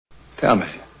Tell me,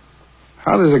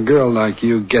 how does a girl like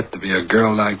you get to be a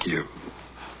girl like you?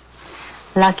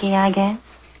 Lucky, I guess.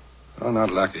 Oh, not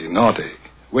lucky. Naughty.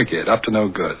 Wicked. Up to no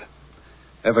good.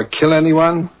 Ever kill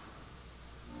anyone?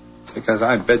 Because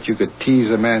I bet you could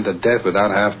tease a man to death without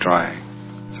half trying.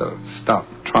 So stop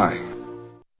trying.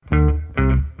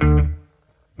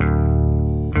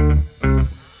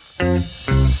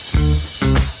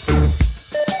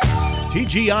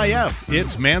 TGIF,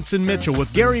 it's Manson Mitchell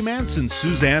with Gary Manson,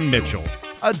 Suzanne Mitchell.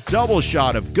 A double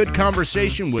shot of good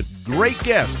conversation with great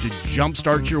guests to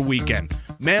jumpstart your weekend.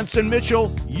 Manson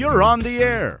Mitchell, you're on the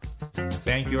air.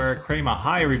 Thank you, Eric Kramer.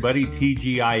 Hi, everybody.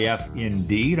 TGIF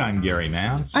indeed. I'm Gary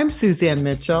Mance. I'm Suzanne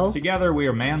Mitchell. Together, we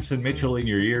are Manson Mitchell in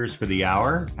your ears for the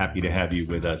hour. Happy to have you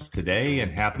with us today,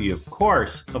 and happy, of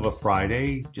course, of a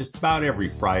Friday. Just about every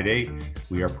Friday,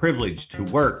 we are privileged to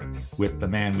work with the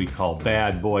man we call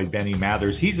Bad Boy Benny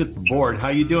Mathers. He's at the board. How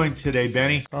you doing today,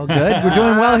 Benny? All good. We're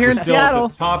doing well here in still Seattle.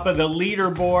 At the top of the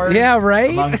leaderboard. Yeah,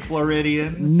 right? Among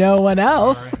Floridians. No one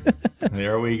else. Right.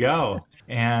 There we go.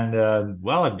 And,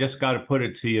 well, I've just got to put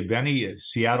it to you, Benny.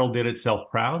 Seattle did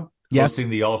itself proud. Yes. Hosting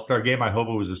the All-Star game. I hope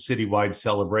it was a citywide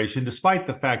celebration, despite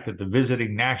the fact that the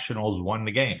visiting Nationals won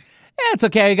the game. Yeah, it's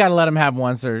okay. You got to let them have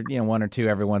once or one or two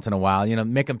every once in a while.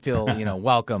 Make them feel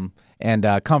welcome and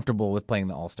comfortable with playing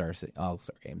the All-Star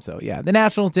game. So yeah, the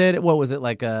Nationals did. What was it,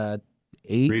 like a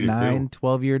 8, 9,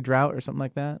 12-year drought or something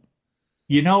like that?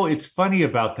 It's funny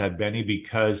about that, Benny,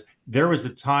 because there was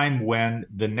a time when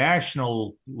the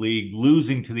National League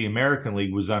losing to the American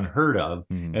League was unheard of.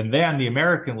 Mm-hmm. And then the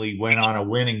American League went on a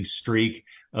winning streak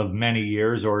of many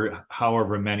years, or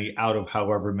however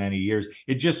many years.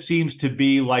 It just seems to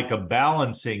be like a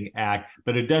balancing act,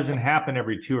 but it doesn't happen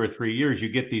every 2 or 3 years. You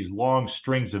get these long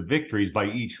strings of victories by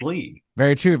each league.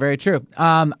 Very true, very true.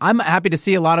 I'm happy to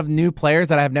see a lot of new players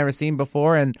that I've never seen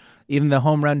before, and even the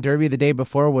home run derby the day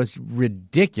before was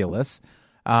ridiculous.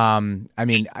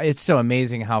 It's so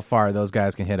amazing how far those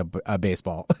guys can hit a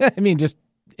baseball. Just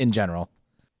in general.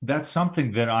 That's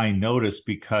something that I noticed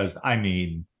because,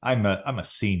 I'm a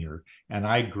senior, and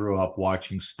I grew up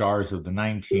watching stars of the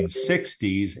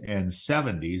 1960s and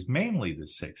 70s, mainly the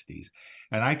 60s.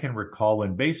 And I can recall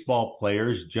when baseball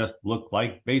players just looked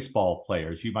like baseball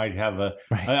players. You might have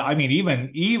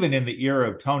even in the era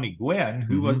of Tony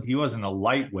Gwynn, he wasn't a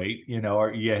lightweight,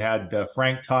 or you had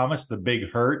Frank Thomas, the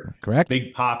Big Hurt, correct,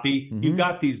 Big Poppy. Mm-hmm. You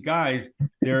got these guys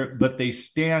there, but they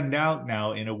stand out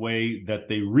now in a way that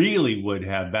they really would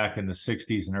have back in the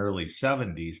 60s and early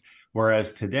 70s.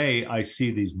 Whereas today, I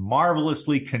see these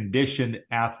marvelously conditioned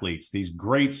athletes, these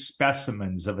great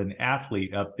specimens of an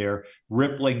athlete up there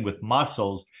rippling with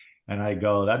muscles. And I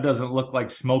go, that doesn't look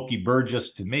like Smokey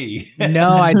Burgess to me. No,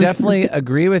 I definitely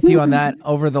agree with you on that.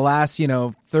 Over the last,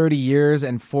 30 years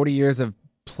and 40 years of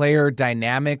player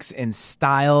dynamics and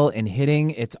style and hitting,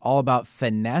 it's all about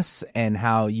finesse and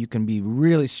how you can be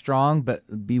really strong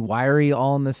but be wiry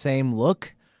all in the same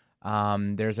look.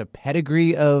 There's a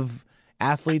pedigree of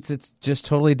athletes, it's just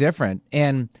totally different.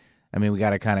 And we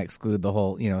got to kind of exclude the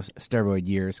whole, steroid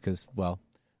years because, well,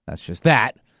 that's just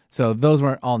that. So those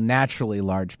weren't all naturally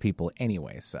large people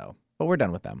anyway. But we're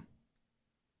done with them.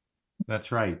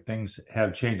 That's right. Things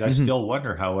have changed. I still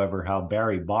wonder, however, how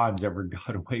Barry Bonds ever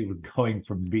got away with going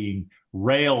from being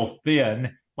rail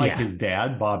thin, like his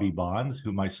dad, Bobby Bonds,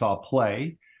 whom I saw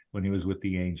play when he was with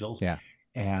the Angels. Yeah.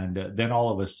 And then all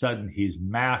of a sudden he's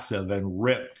massive and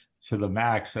ripped to the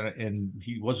max, and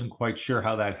he wasn't quite sure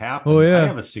how that happened. Oh, yeah. I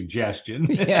have a suggestion.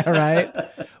 Yeah, right.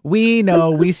 We know.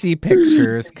 We see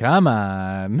pictures. Come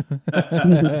on.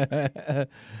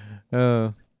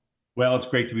 Oh. Well, it's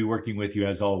great to be working with you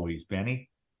as always, Benny.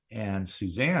 And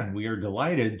Suzanne, we are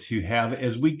delighted to have,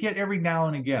 as we get every now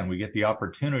and again, we get the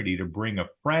opportunity to bring a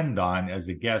friend on as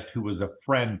a guest who was a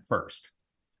friend first.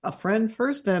 A friend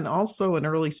first, and also an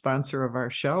early sponsor of our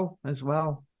show as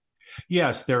well.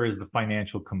 Yes, there is the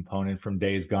financial component from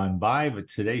days gone by, but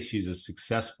today she's a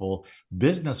successful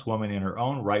businesswoman in her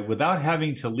own right without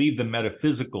having to leave the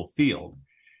metaphysical field.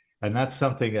 And that's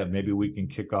something that maybe we can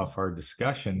kick off our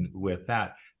discussion with,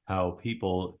 that how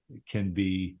people can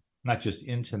be not just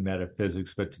into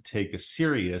metaphysics, but to take a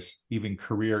serious, even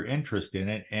career interest in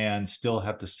it and still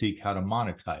have to seek how to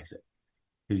monetize it.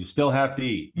 Because you still have to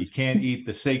eat. You can't eat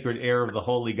the sacred air of the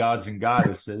holy gods and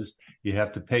goddesses. You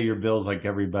have to pay your bills like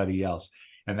everybody else.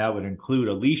 And that would include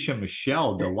Alisha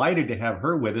Mishell. Delighted to have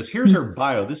her with us. Here's her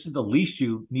bio. This is the least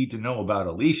you need to know about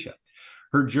Alisha.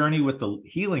 Her journey with the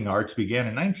healing arts began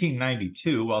in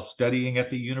 1992 while studying at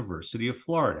the University of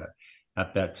Florida.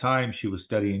 At that time, she was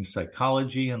studying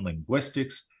psychology and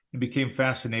linguistics and became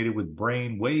fascinated with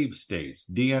brain wave states,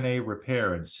 DNA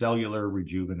repair, and cellular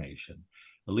rejuvenation.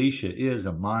 Alisha is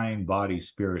a mind, body,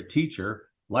 spirit teacher,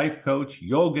 life coach,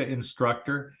 yoga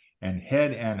instructor, and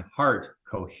head and heart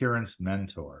coherence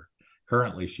mentor.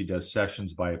 Currently, she does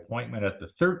sessions by appointment at the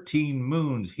 13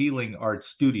 Moons Healing Art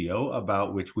Studio,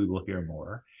 about which we will hear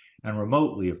more, and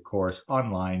remotely, of course,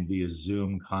 online via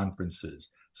Zoom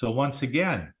conferences. So once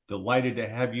again, delighted to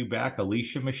have you back,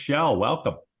 Alisha Mishell.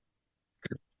 Welcome.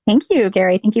 Thank you,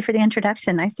 Gary. Thank you for the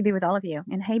introduction. Nice to be with all of you.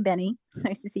 And hey, Benny,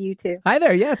 nice to see you too. Hi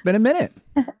there. Yeah, it's been a minute.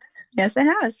 Yes, it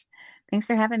has. Thanks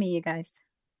for having me, you guys.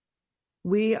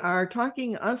 We are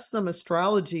talking some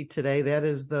astrology today. That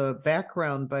is the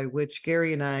background by which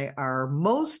Gary and I are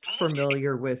most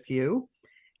familiar with you.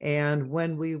 And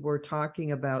when we were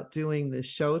talking about doing this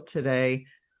show today,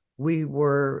 we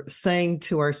were saying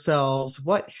to ourselves,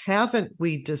 what haven't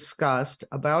we discussed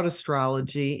about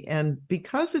astrology? And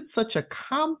because it's such a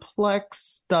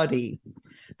complex study,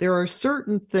 there are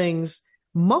certain things,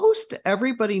 most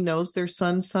everybody knows their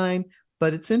sun sign,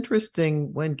 but it's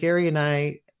interesting when Gary and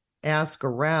I ask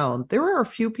around, there are a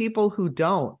few people who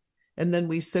don't. And then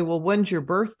we say, well, when's your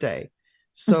birthday?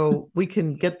 So we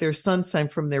can get their sun sign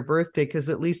from their birthday, because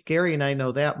at least Gary and I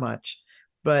know that much.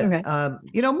 But, okay.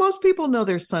 Most people know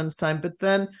their sun sign, but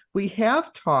then we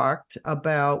have talked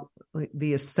about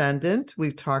the ascendant.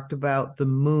 We've talked about the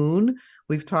moon.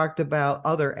 We've talked about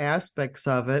other aspects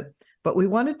of it, but we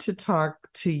wanted to talk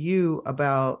to you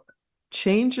about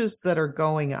changes that are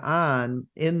going on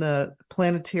in the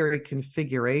planetary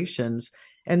configurations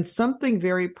and something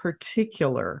very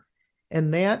particular.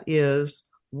 And that is,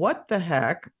 what the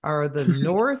heck are the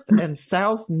north and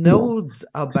south nodes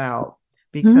about?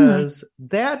 Because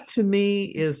that to me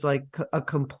is like a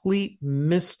complete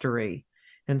mystery.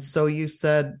 And so you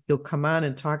said you'll come on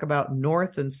and talk about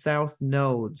north and south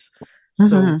nodes.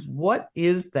 So what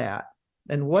is that?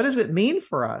 And what does it mean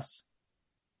for us?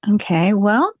 Okay,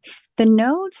 well, the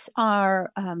nodes are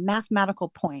mathematical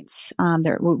points.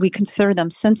 We consider them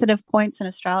sensitive points in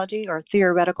astrology, or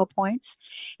theoretical points.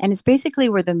 And it's basically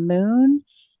where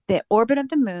the orbit of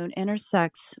the moon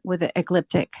intersects with the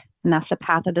ecliptic. And that's the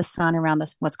path of the sun around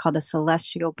this, what's called the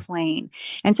celestial plane.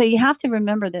 And so you have to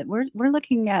remember that we're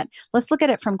looking at, let's look at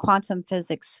it from quantum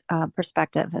physics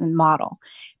perspective and model,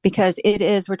 because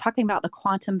we're talking about the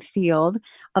quantum field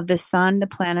of the sun, the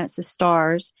planets, the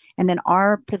stars, and then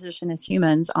our position as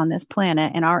humans on this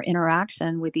planet and our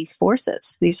interaction with these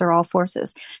forces. These are all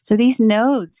forces. So these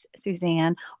nodes,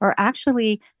 Suzanne, are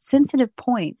actually sensitive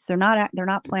points. They're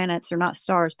not planets, they're not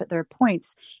stars, but they're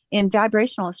points. In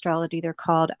vibrational astrology, they're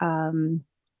called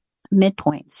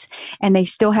midpoints, and they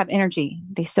still have energy.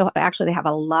 They have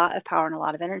a lot of power and a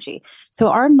lot of energy. So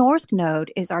our north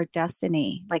node is our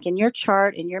destiny. Like in your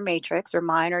chart, in your matrix, or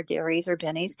mine, or Gary's, or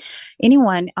Benny's,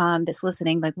 anyone that's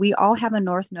listening, like we all have a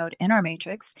north node in our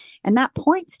matrix, and that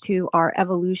points to our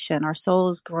evolution, our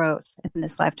soul's growth in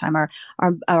this lifetime.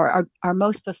 Our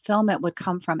most fulfillment would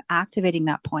come from activating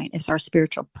that point. It's our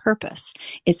spiritual purpose.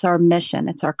 It's our mission.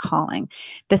 It's our calling.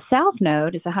 The south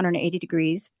node is 180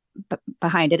 degrees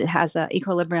behind it. It has an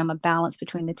equilibrium, a balance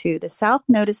between the two. The south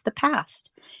node is the past.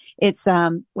 It's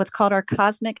what's called our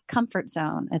cosmic comfort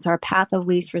zone. It's our path of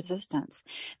least resistance.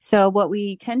 So what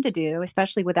we tend to do,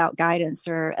 especially without guidance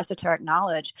or esoteric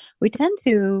knowledge, we tend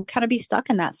to kind of be stuck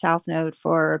in that south node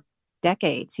for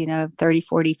decades, 30,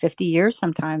 40, 50 years.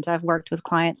 Sometimes I've worked with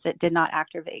clients that did not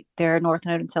activate their north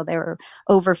node until they were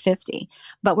over 50.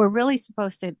 But we're really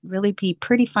supposed to really be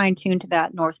pretty fine tuned to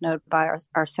that north node by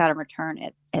our Saturn return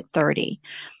at 30.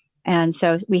 And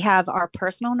so we have our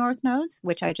personal north nodes,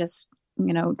 which I just,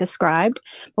 described,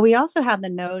 but we also have the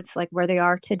nodes like where they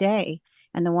are today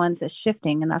and the ones that's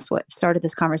shifting. And that's what started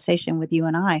this conversation with you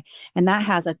and I. And that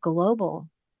has a global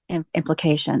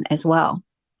implication as well.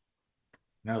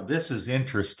 Now, this is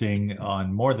interesting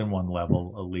on more than one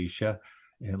level, Alisha.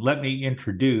 And let me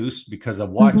introduce, because I've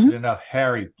watched enough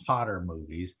Harry Potter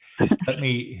movies, let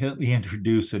me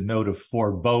introduce a note of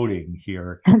foreboding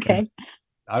here. Okay. And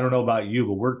I don't know about you,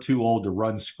 but we're too old to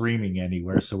run screaming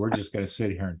anywhere, so we're just going to sit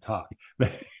here and talk.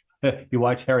 You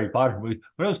watch Harry Potter movies,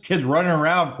 what are those kids running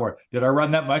around for? Did I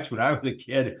run that much when I was a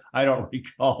kid? I don't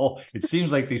recall. It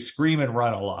seems like they scream and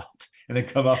run a lot, and then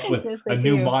come up with a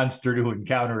new monster to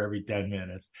encounter every 10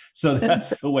 minutes. So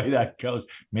that's the way that goes.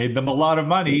 Made them a lot of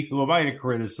money. Who am I to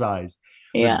criticize?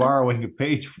 Yeah. We're borrowing a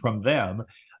page from them.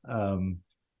 When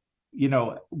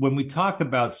we talk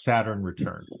about Saturn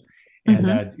return, and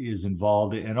that is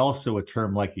involved, and also a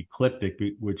term like ecliptic,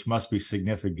 which must be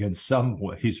significant in some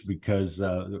ways, because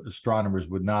astronomers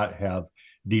would not have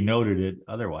denoted it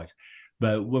otherwise.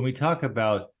 But when we talk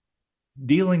about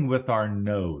dealing with our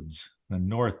nodes, the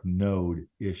North Node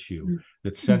issue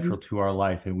that's Mm-hmm. central to our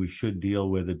life, and we should deal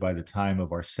with it by the time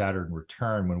of our Saturn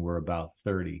return when we're about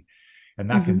 30. And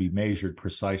that can be measured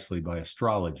precisely by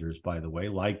astrologers, by the way,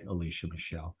 like Alisha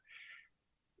Mishell.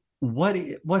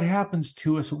 What happens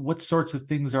to us? What sorts of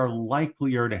things are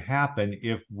likelier to happen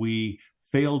if we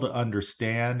fail to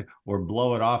understand or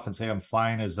blow it off and say, I'm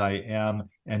fine as I am,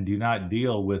 and do not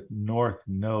deal with North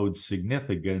Node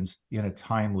significance in a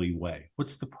timely way?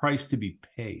 What's the price to be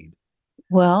paid?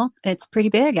 Well, it's pretty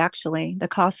big, actually. The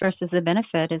cost versus the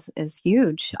benefit is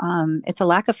huge. It's a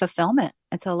lack of fulfillment.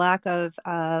 It's a lack of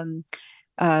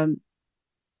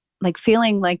like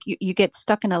feeling like you get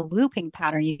stuck in a looping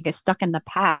pattern. You get stuck in the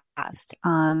past.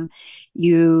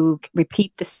 You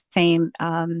repeat the same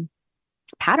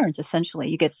patterns. Essentially,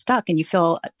 you get stuck, and you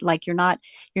feel like you're not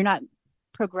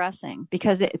progressing,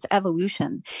 because it's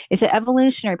evolution. It's an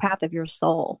evolutionary path of your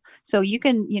soul. So you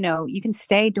can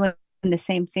stay doing the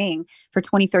same thing for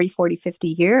 20, 30, 40, 50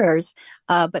 years.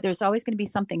 But there's always going to be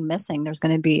something missing. There's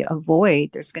going to be a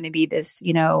void. There's going to be this,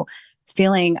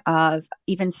 feeling of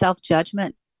even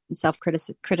self-judgment and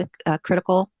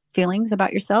self-critical feelings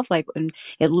about yourself. Like, and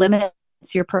it limits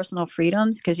your personal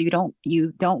freedoms, because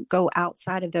you don't go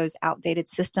outside of those outdated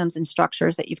systems and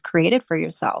structures that you've created for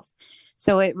yourself.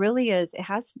 So it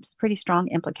has pretty strong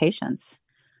implications.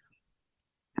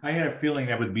 I had a feeling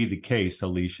that would be the case,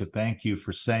 Alisha. Thank you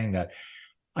for saying that.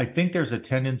 I think there's a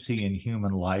tendency in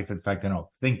human life. In fact, I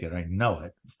don't think it, I know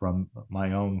it from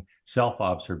my own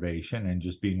self-observation and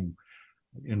just being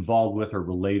involved with or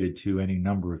related to any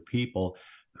number of people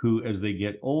who, as they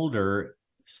get older,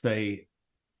 say,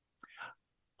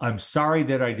 I'm sorry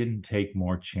that I didn't take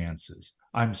more chances.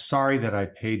 I'm sorry that I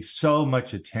paid so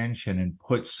much attention and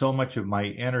put so much of my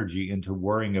energy into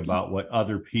worrying about what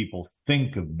other people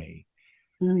think of me,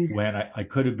 when I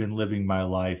could have been living my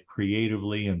life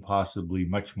creatively and possibly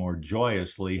much more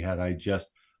joyously had I just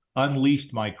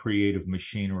unleashed my creative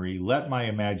machinery, let my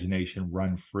imagination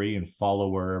run free, and follow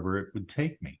wherever it would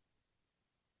take me.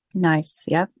 Nice.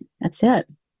 Yep. That's it.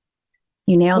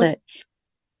 You nailed it.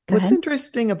 What's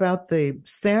interesting about the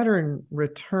Saturn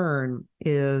return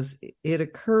is it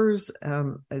occurs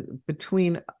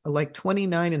between like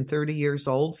 29 and 30 years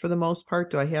old for the most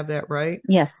part. Do I have that right?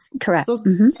 Yes, correct.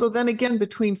 So then again,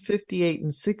 between 58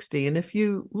 and 60. And if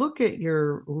you look at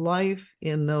your life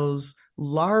in those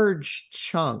large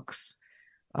chunks,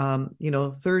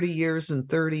 30 years and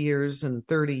 30 years and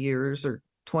 30 years, or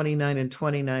 29 and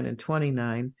 29 and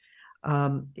 29,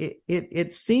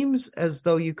 it seems as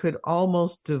though you could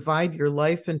almost divide your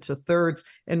life into thirds.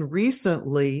 And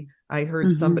recently I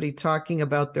heard somebody talking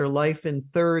about their life in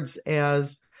thirds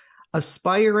as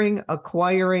aspiring,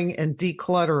 acquiring, and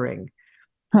decluttering.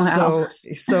 Wow.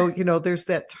 So there's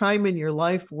that time in your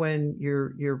life when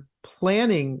you're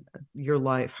planning your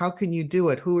life. How can you do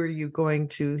it? Who are you going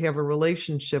to have a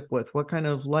relationship with? What kind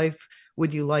of life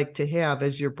would you like to have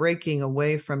as you're breaking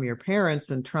away from your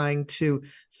parents and trying to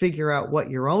figure out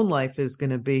what your own life is going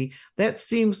to be? That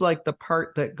seems like the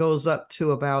part that goes up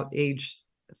to about age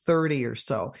 30 or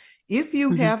so. If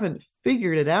you haven't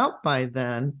figured it out by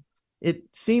then, it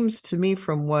seems to me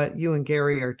from what you and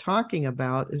Gary are talking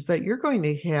about is that you're going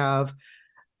to have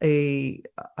a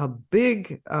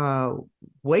big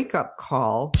wake-up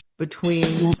call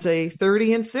between, say,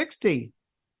 30 and 60.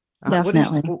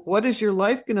 Definitely. What is your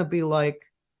life going to be like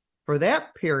for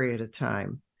that period of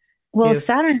time? Well,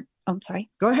 Saturn, I'm sorry.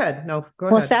 Go ahead. No, go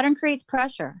ahead. Well, Saturn creates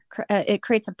pressure. It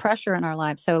creates a pressure in our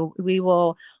lives. So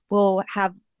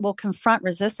we'll confront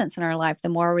resistance in our life the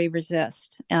more we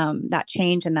resist that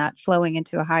change and that flowing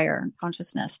into a higher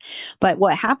consciousness. But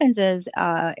what happens is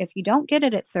if you don't get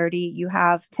it at 30, you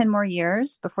have 10 more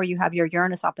years before you have your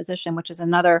Uranus opposition, which is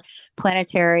another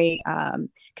planetary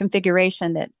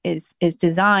configuration that is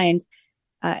designed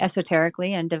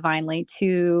esoterically and divinely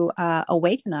to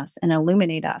awaken us and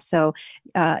illuminate us. So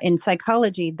in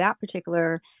psychology, that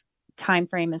particular time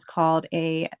frame is called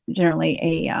generally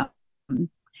a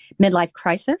midlife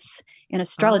crisis. In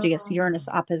astrology, it's Uranus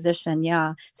opposition.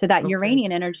 Yeah. So that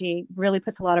Uranian energy really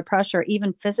puts a lot of pressure,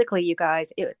 even physically, you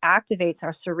guys. It activates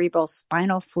our cerebral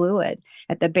spinal fluid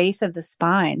at the base of the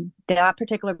spine. That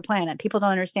particular planet, people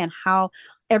don't understand how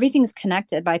everything's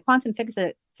connected. By quantum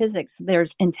physics,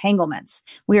 there's entanglements.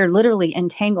 We are literally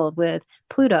entangled with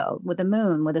Pluto, with the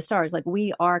moon, with the stars. Like,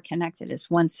 we are connected as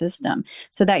one system.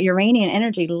 So that Uranian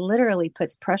energy literally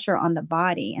puts pressure on the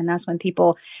body. And that's when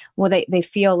people, they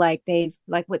feel like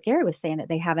like what Gary was saying, that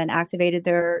they haven't activated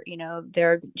their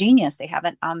genius. They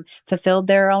haven't fulfilled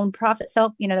their own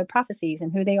their prophecies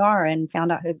and who they are, and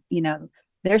found out who,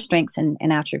 their strengths and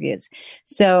attributes.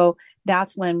 So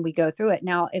that's when we go through it.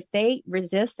 Now, if they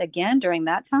resist again during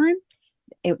that time,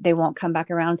 they won't come back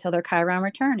around until their Chiron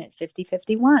return at 50,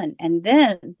 51, and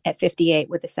then at 58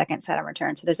 with the second Saturn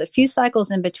return. So there's a few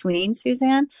cycles in between,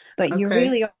 Suzanne, but you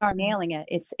really are nailing it.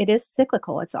 It is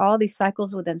cyclical. It's all these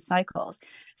cycles within cycles.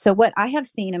 So what I have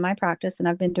seen in my practice, and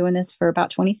I've been doing this for about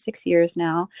 26 years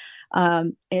now,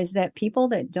 is that people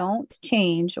that don't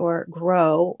change or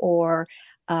grow or,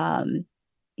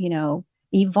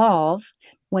 evolve,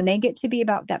 when they get to be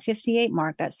about that 58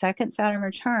 mark, that second Saturn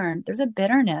return, there's a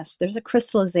bitterness, there's a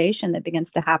crystallization that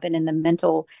begins to happen in the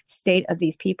mental state of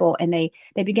these people. And they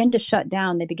begin to shut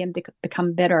down. They begin to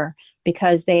become bitter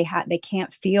because they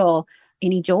can't feel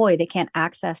any joy. They can't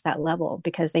access that level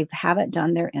because they haven't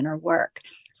done their inner work.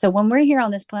 So when we're here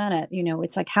on this planet,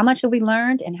 it's like, how much have we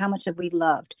learned and how much have we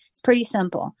loved? It's pretty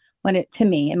simple to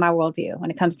me, in my worldview,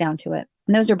 when it comes down to it.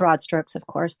 And those are broad strokes, of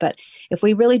course. But if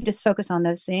we really just focus on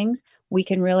those things, we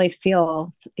can really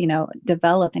feel,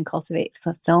 develop and cultivate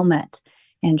fulfillment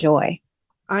and joy.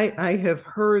 I have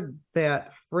heard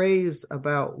that phrase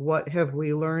about what have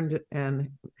we learned and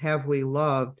have we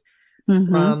loved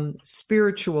from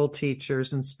spiritual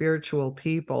teachers and spiritual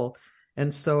people.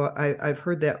 And so I've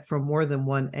heard that from more than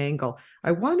one angle.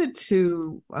 I wanted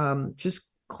to just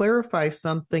clarify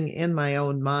something in my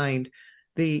own mind.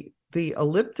 The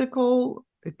ecliptical,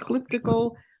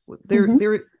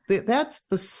 that's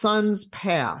the sun's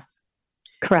path.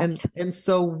 Correct. And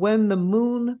so when the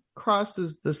moon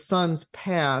crosses the sun's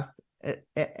path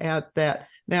at that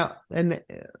now, and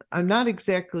I'm not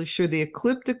exactly sure the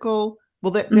ecliptical,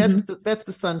 well, that's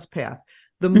the sun's path.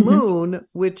 The moon,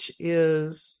 which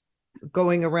is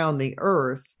going around the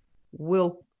earth,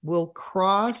 will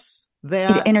cross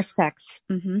that. It intersects.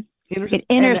 It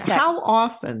intersects. And how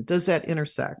often does that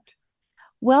intersect?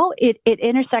 Well, it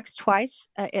intersects twice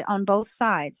on both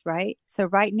sides, right? So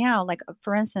right now, like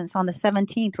for instance, on the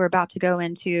 17th, we're about to go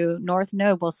into North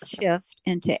Node will shift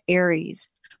into Aries.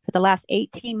 For the last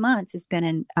 18 months, it's been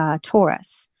in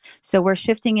Taurus. So we're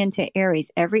shifting into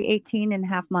Aries. Every 18 and a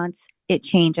half months, it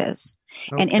changes.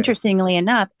 Okay. And interestingly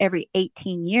enough, every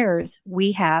 18 years,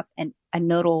 we have a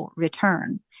nodal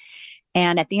return.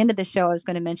 And at the end of the show, I was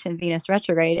going to mention Venus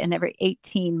retrograde, and every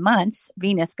 18 months,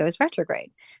 Venus goes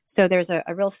retrograde. So there's a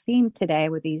real theme today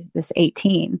with this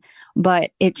 18,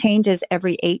 but it changes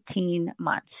every 18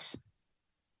 months.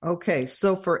 Okay,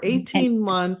 so for 18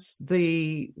 months,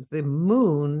 the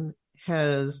moon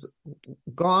has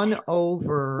gone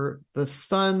over the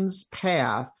sun's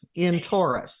path in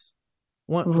Taurus.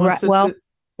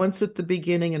 Once at the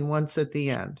beginning and once at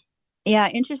the end. Yeah,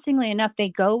 interestingly enough, they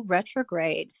go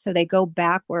retrograde, so they go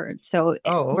backwards. So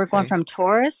we're going from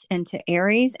Taurus into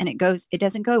Aries, and it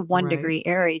doesn't go 1 degree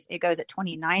Aries, it goes at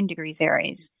 29 degrees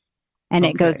Aries, and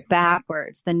it goes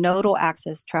backwards. The nodal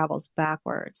axis travels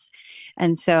backwards,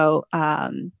 and so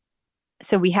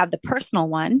we have the personal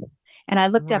one, and I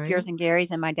looked up yours and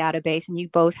Gary's in my database, and you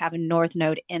both have a North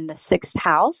Node in the 6th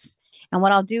house. And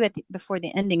what I'll do before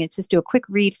the ending is just do a quick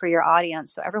read for your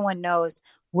audience so everyone knows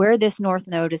where this North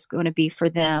Node is going to be for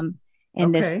them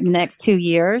in this next 2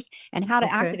 years and how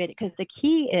to activate it. Because the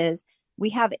key is we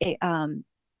have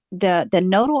the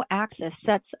nodal axis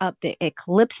sets up the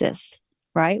eclipses,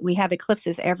 right? We have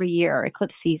eclipses every year,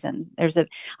 eclipse season. There's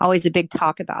always a big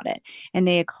talk about it. And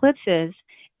the eclipses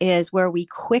is where we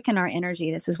quicken our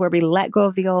energy. This is where we let go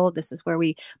of the old. This is where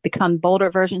we become bolder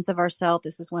versions of ourselves.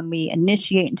 This is when we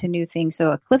initiate into new things.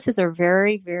 So eclipses are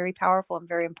very, very powerful and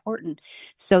very important.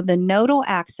 So the nodal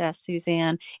axis,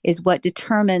 Suzanne, is what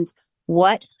determines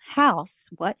what house,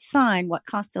 what sign, what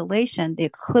constellation the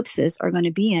eclipses are going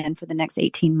to be in for the next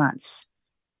 18 months.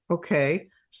 Okay.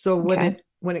 So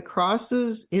when it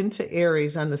crosses into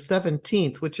Aries on the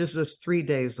 17th, which is just 3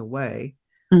 days away,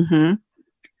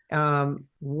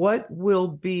 what will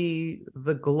be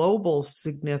the global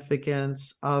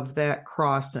significance of that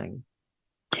crossing?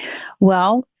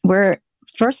 Well,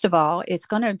 first of all, it's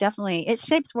going to it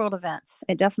shapes world events.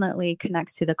 It definitely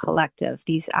connects to the collective,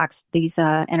 these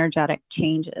energetic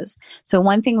changes. So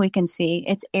one thing we can see,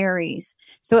 it's Aries.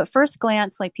 So at first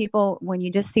glance, like people, when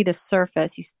you just see the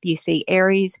surface, you see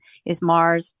Aries is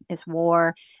Mars, is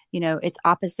war, its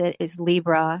opposite is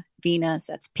Libra, Venus,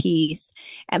 that's peace.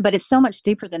 But it's so much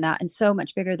deeper than that and so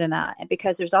much bigger than that. And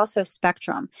because there's also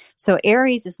spectrum. So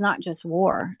Aries is not just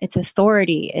war, it's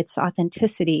authority, it's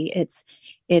authenticity,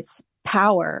 it's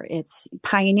power, it's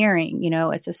pioneering,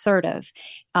 it's assertive.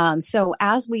 So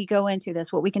as we go into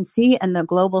this, what we can see in the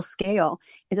global scale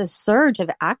is a surge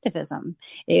of activism.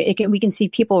 We can see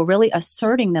people really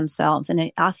asserting themselves in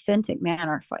an authentic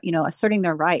manner, asserting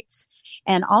their rights,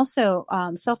 and also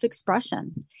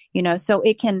self-expression. So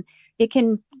it it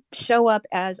can show up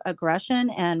as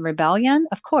aggression and rebellion,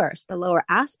 of course, the lower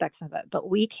aspects of it. But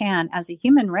we can, as a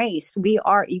human race, we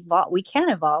can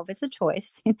evolve. It's a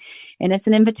choice and it's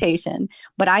an invitation.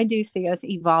 But I do see us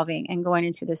evolving and going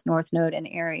into this North Node in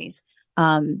Aries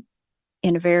in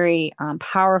a very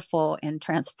powerful and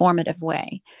transformative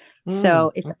way.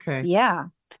 So it's, okay. Yeah,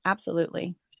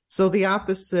 absolutely. So the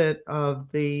opposite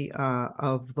of the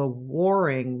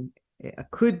warring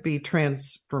could be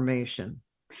transformation.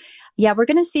 Yeah, we're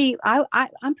going to see.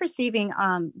 I'm perceiving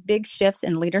big shifts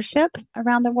in leadership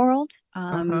around the world.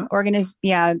 A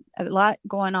lot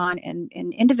going on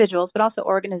in individuals, but also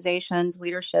organizations,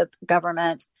 leadership,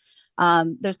 governments.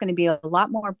 There's going to be a lot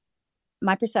more.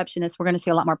 My perception is we're going to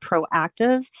see a lot more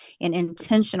proactive and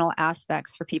intentional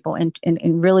aspects for people in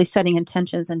really setting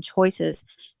intentions and choices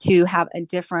to have a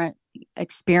different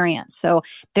experience. So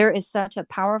there is such a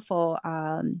powerful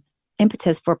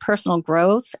impetus for personal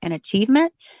growth and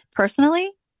achievement personally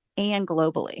and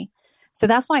globally. So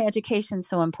that's why education is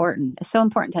so important. It's so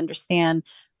important to understand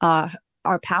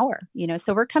our power,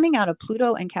 so we're coming out of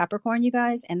Pluto and Capricorn, you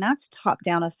guys, and that's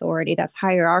top-down authority. That's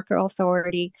hierarchical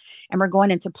authority. And we're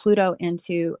going into Pluto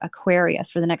into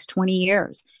Aquarius for the next 20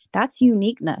 years. That's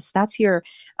uniqueness. That's your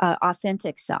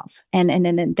authentic self. And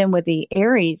then with the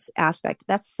Aries aspect,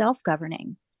 that's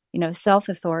self-governing,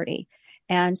 self-authority.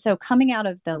 And so coming out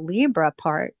of the Libra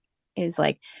part is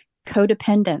like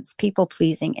codependence, people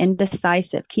pleasing,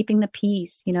 indecisive, keeping the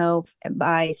peace,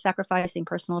 by sacrificing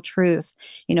personal truth,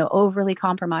 overly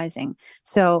compromising.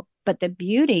 So, but the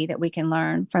beauty that we can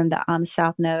learn from the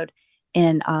South Node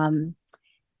in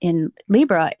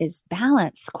Libra is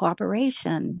balance,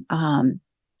 cooperation,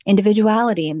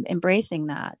 individuality, and embracing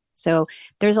that. So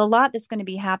there's a lot that's going to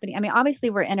be happening. I mean, obviously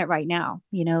we're in it right now,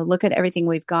 look at everything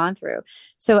we've gone through.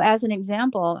 So as an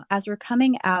example, as we're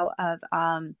coming out of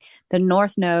the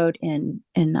North Node in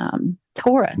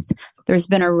Taurus, there's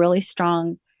been a really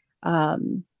strong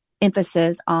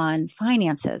emphasis on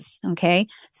finances. Okay.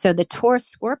 So the Taurus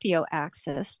Scorpio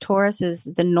axis, Taurus is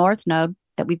the North Node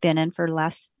that we've been in for the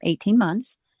last 18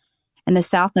 months. And the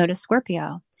South Node is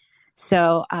Scorpio.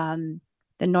 So,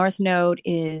 the North Node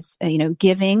is,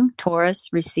 giving, Taurus,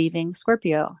 receiving,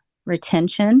 Scorpio,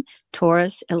 retention,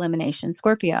 Taurus, elimination,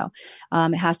 Scorpio.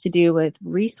 It has to do with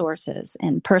resources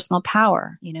and personal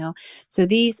power, So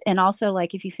these, and also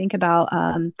like if you think about,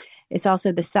 it's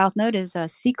also the South Node is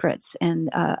secrets and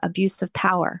abuse of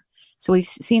power. So we've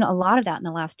seen a lot of that in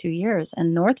the last 2 years.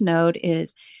 And North Node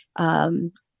is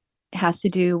has to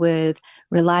do with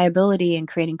reliability and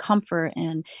creating comfort,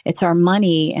 and it's our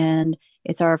money and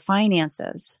it's our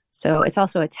finances. So it's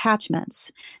also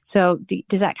attachments. So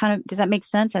does that make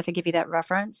sense if I give you that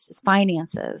reference? It's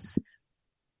finances.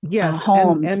 Yes.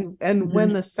 Homes. And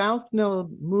when the South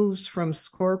Node moves from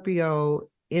Scorpio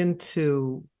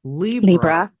into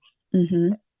Libra.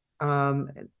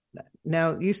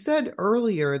 Now you said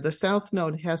earlier the South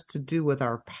Node has to do with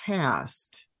our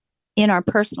past. In our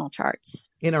personal charts.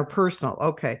 In our personal.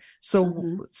 Okay.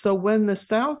 So so when the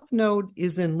South Node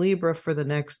is in Libra for the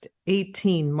next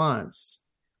 18 months,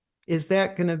 is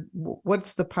that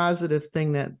what's the positive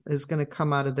thing that is going to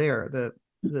come out of there? The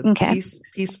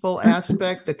peaceful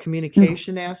aspect, the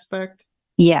communication aspect?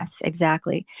 Yes,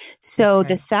 exactly. So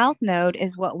the South Node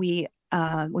is what we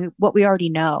already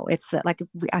know. It's like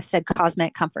I said,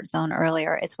 cosmic comfort zone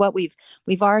earlier. It's what we've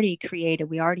already created.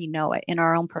 We already know it in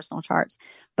our own personal charts,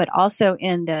 but also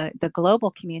in the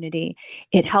global community,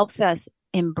 it helps us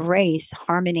embrace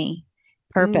harmony,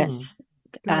 purpose,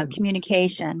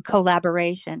 communication,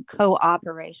 collaboration,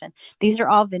 cooperation. These are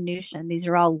all Venusian. These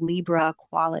are all Libra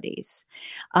qualities.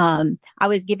 I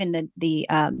was given the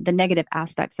negative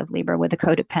aspects of Libra with the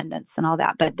codependence and all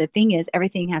that. But the thing is,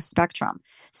 everything has spectrum.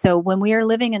 So when we are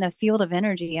living in a field of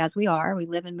energy, as we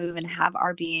live and move and have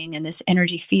our being in this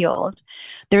energy field,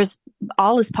 there's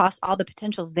all the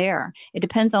potential's there. It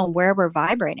depends on where we're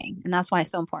vibrating. And that's why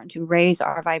it's so important to raise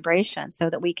our vibration so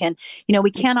that we can,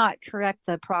 we cannot correct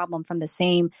the problem from the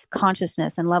same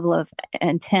consciousness and level of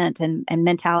intent and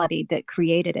mentality that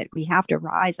created it. We have to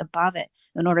rise above it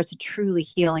in order to truly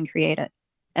heal and create it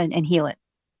and heal it.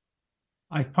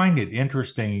 I find it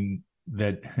interesting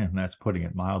that, and that's putting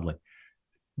it mildly,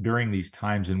 during these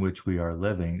times in which we are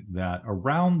living, that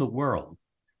around the world,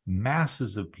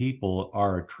 masses of people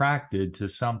are attracted to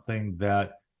something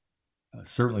that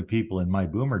certainly people in my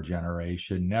boomer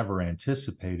generation never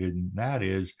anticipated, and that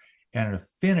is an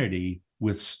affinity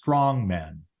with strong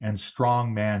men and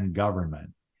strong man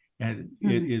government. And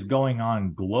it is going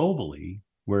on globally,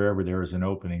 wherever there is an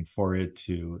opening for it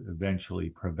to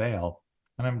eventually prevail.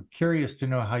 And I'm curious to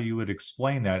know how you would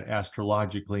explain that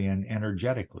astrologically and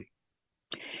energetically.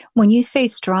 When you say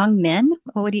strong men,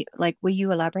 what do you like? Will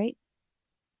you elaborate?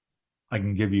 I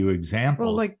can give you examples.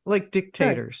 Well, like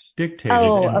dictators. Dictators,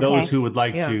 Oh, and those okay. who would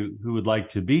like Yeah.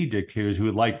 to be dictators, who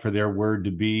would like for their word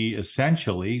to be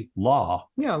essentially law.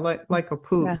 Yeah, like a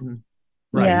Putin.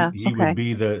 Right. Yeah. He Okay. would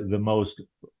be the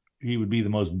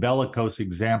most bellicose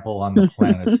example on the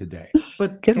planet today.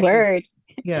 But Good word.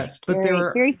 yes, but there Gary,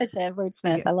 are. Gary's such a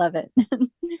wordsmith. Yeah. I love it.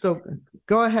 So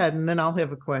go ahead, and then I'll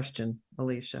have a question,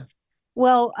 Alisha.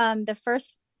 Well, the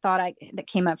first thought that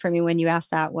came up for me when you asked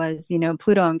that was,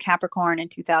 Pluto and Capricorn in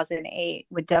 2008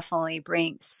 would definitely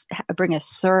bring a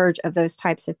surge of those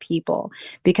types of people,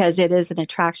 because it is an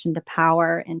attraction to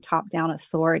power and top-down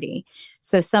authority.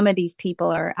 So some of these people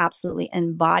are absolutely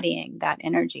embodying that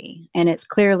energy, and it's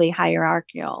clearly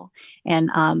hierarchical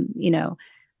and,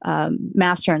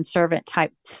 master and servant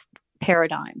type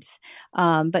paradigms.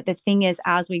 But the thing is,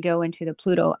 as we go into the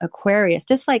Pluto Aquarius,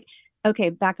 just like, okay,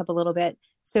 back up a little bit.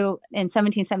 So in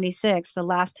 1776, the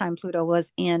last time Pluto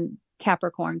was in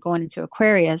Capricorn going into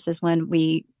Aquarius is when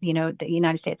the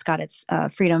United States got its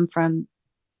freedom from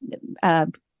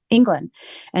England.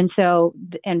 And so,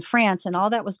 and France and all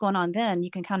that was going on then,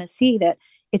 you can kind of see that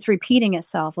it's repeating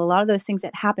itself. A lot of those things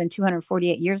that happened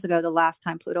 248 years ago, the last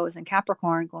time Pluto was in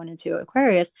Capricorn going into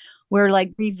Aquarius, we're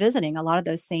like revisiting a lot of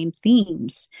those same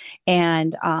themes.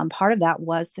 And part of that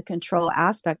was the control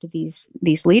aspect of these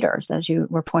leaders, as you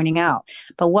were pointing out.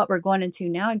 But what we're going into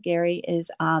now, Gary,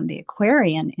 is the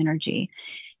Aquarian energy.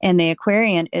 And the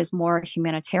Aquarian is more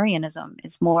humanitarianism.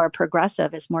 It's more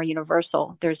progressive. It's more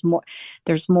universal. There's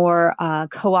more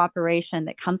cooperation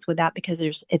that comes with that, because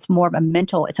it's more of a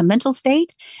mental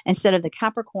state, instead of the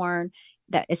Capricorn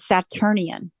that is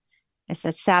Saturnian. It's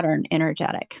a Saturn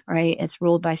energetic, right? It's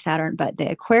ruled by Saturn, but the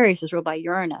Aquarius is ruled by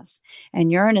Uranus,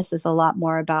 and Uranus is a lot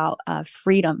more about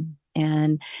freedom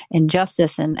and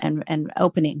justice and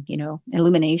opening,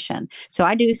 illumination. So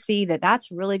I do see that that's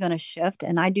really going to shift,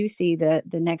 and I do see the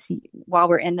next, while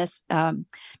we're in this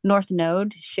North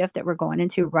Node shift that we're going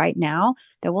into right now,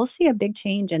 that we'll see a big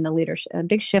change in the leadership, a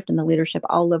big shift in the leadership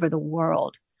all over the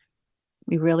world.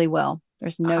 We really will.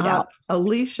 There's no doubt.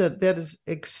 Alisha, that is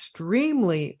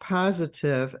extremely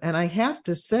positive. And I have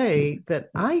to say that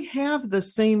I have the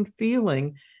same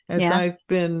feeling as I've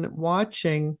been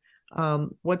watching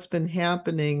what's been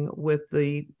happening with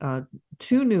the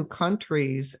two new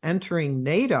countries entering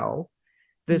NATO,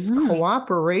 this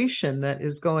cooperation that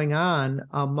is going on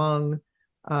among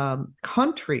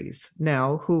countries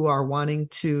now who are wanting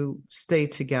to stay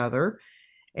together.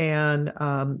 And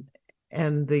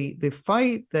the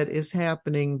fight that is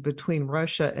happening between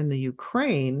Russia and the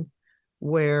Ukraine,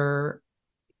 where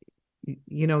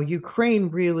Ukraine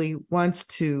really wants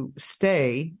to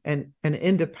stay an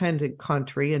independent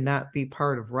country and not be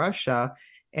part of Russia.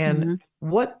 And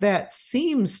what that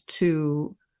seems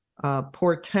to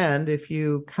portend, if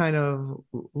you kind of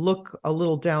look a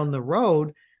little down the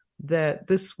road, that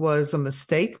this was a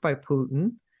mistake by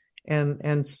Putin.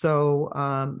 And so,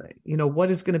 what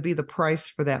is going to be the price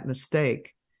for that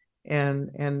mistake?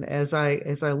 And as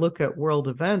I look at world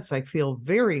events, I feel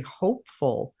very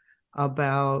hopeful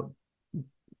about,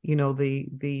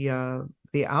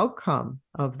 the outcome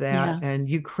of that, and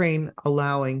Ukraine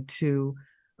allowing to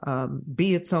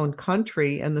be its own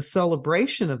country and the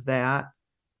celebration of that.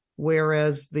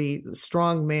 Whereas the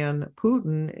strongman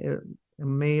Putin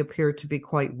may appear to be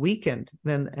quite weakened,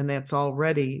 and that's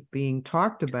already being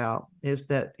talked about, is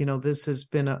that this has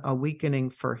been a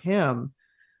weakening for him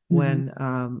when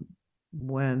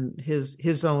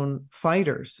his own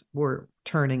fighters were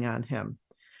turning on him.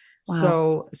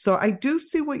 Wow. So I do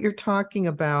see what you're talking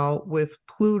about with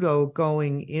Pluto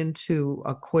going into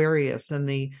Aquarius, and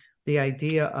the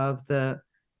idea of the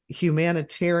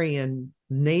humanitarian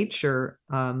nature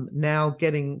now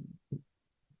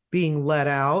being let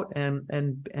out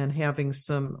and having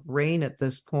some rain at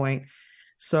this point.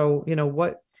 So,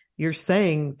 what you're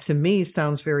saying to me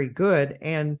sounds very good.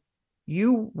 And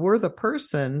you were the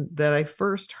person that I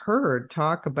first heard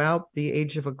talk about the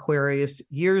age of Aquarius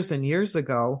years and years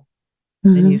ago.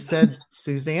 And you said,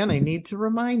 Suzanne, I need to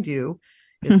remind you,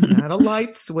 it's not a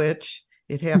light switch.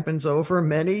 It happens over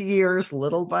many years,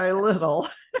 little by little.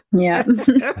 Yeah.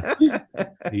 The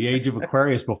age of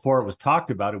Aquarius, before it was talked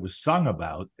about, it was sung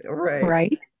about.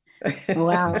 Right.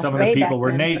 Wow. And some of the people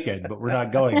were naked, but we're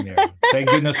not going there. Thank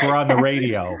goodness we're on the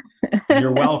radio.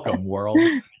 You're welcome, world.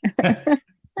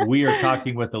 We are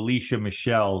talking with Alisha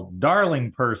Mishell,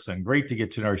 darling person. Great to get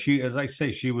to know her. She, as I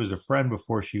say, she was a friend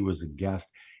before she was a guest,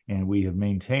 and we have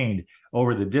maintained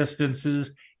over the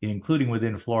distances, including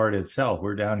within Florida itself.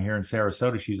 We're down here in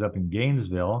Sarasota. She's up in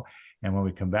Gainesville, And when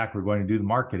we come back, we're going to do the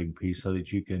marketing piece so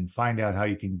that you can find out how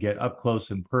you can get up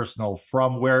close and personal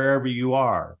from wherever you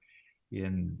are.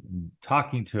 In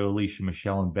talking to Alisha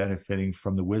Mishell and benefiting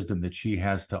from the wisdom that she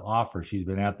has to offer. She's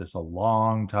been at this a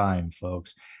long time,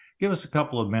 folks. Give us a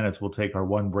couple of minutes. We'll take our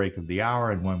one break of the hour,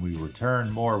 and when we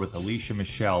return, more with Alisha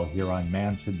Mishell here on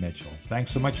Manson Mitchell.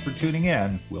 Thanks so much for tuning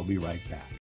in. We'll be right back.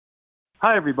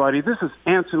 Hi, everybody. This is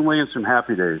Anson Williams from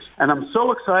Happy Days, and I'm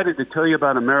so excited to tell you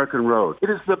about American Road.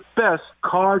 It is the best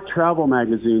car travel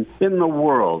magazine in the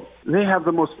world. They have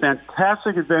the most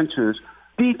fantastic adventures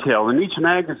detailed in each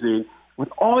magazine with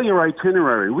all your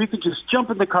itinerary. We could just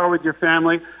jump in the car with your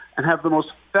family and have the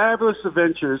most fabulous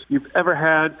adventures you've ever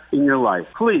had in your life.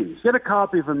 Please get a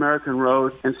copy of American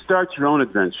Road and start your own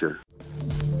adventure.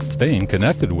 Staying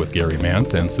connected with Gary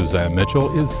Mance and Suzanne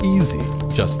Mitchell is easy.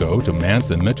 Just go to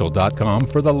manceandmitchell.com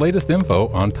for the latest info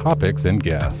on topics and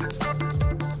guests.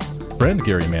 Friend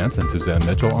Gary Mance and Suzanne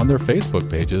Mitchell on their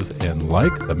Facebook pages and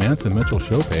like the Mance and Mitchell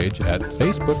show page at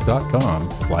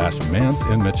facebook.com/Mance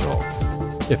and Mitchell.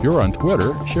 If you're on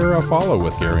Twitter, share a follow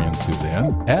with Gary and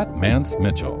Suzanne at Mance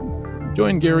Mitchell.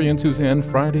 Join Gary and Suzanne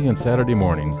Friday and Saturday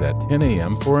mornings at 10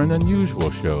 a.m. for an unusual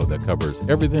show that covers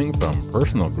everything from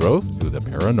personal growth to the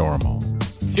paranormal.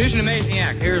 Here's an amazing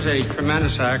act. Here's a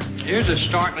tremendous act. Here's a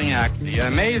startling act. The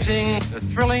amazing, the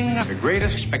thrilling, the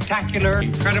greatest, spectacular,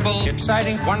 incredible,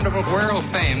 exciting, wonderful,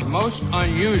 world-famed, most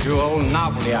unusual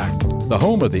novelty act. The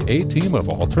home of the A-team of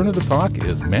Alternative Talk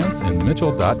is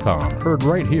manceandmitchell.com. Heard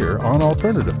right here on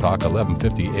Alternative Talk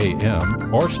 1150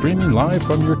 AM or streaming live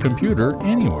from your computer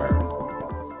anywhere.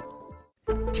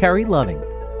 Terry Loving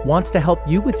wants to help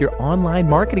you with your online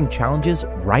marketing challenges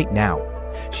right now.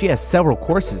 She has several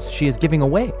courses she is giving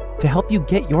away to help you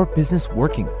get your business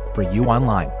working for you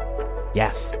online.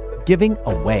 Yes, giving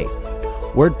away.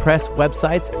 WordPress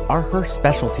websites are her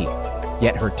specialty,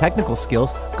 yet her technical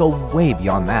skills go way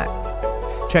beyond that.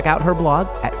 Check out her blog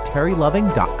at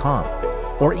terryloving.com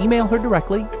or email her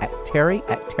directly at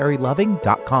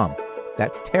terry@terryloving.com.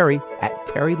 That's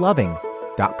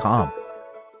terry@terryloving.com.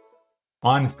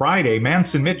 On Friday,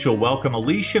 Manson Mitchell welcomed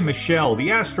Alisha Mishell,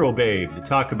 the Astro Babe, to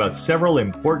talk about several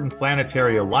important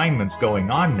planetary alignments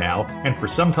going on now and for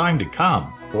some time to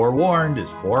come. Forewarned is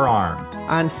forearmed.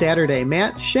 On Saturday,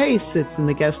 Matt Shea sits in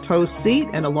the guest host seat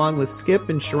and along with Skip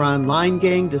and Sharon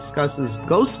Linegang discusses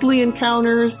ghostly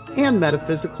encounters and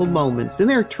metaphysical moments in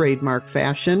their trademark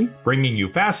fashion. Bringing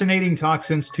you fascinating talk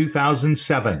since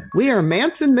 2007. We are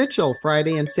Manson Mitchell,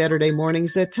 Friday and Saturday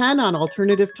mornings at 10 on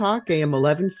Alternative Talk, AM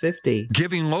 1150.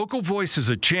 Giving local voices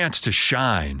a chance to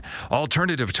shine.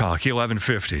 Alternative Talk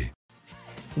 1150.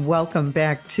 Welcome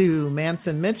back to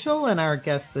Manson Mitchell and our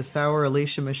guest this hour,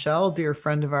 Alisha Mishell, dear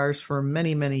friend of ours for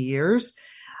many, many years.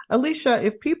 Alisha,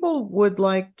 if people would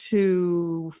like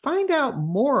to find out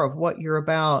more of what you're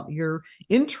about, your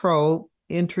intro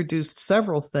introduced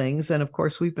several things. And of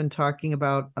course, we've been talking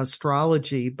about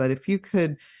astrology, but if you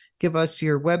could give us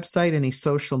your website, any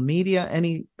social media,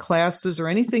 any classes or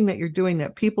anything that you're doing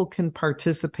that people can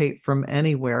participate from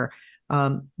anywhere,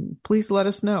 please let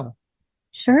us know.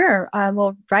 Sure.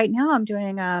 Well, right now I'm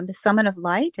doing the Summit of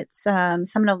Light. It's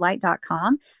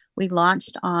summitoflight.com. We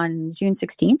launched on June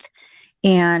 16th,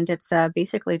 and it's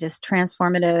basically just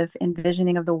transformative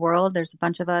envisioning of the world. There's a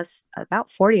bunch of us, about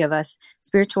 40 of us,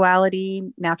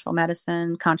 spirituality, natural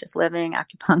medicine, conscious living,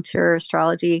 acupuncture,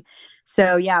 astrology.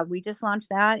 So yeah, we just launched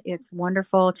that. It's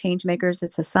wonderful. Change makers.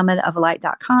 It's a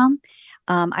summitoflight.com.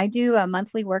 I do a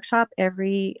monthly workshop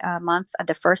every month at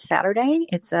the first Saturday.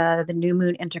 It's the New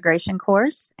Moon Integration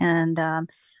course, and I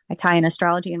tie in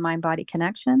astrology and mind-body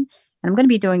connection. And I'm going to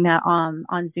be doing that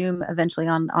on Zoom, eventually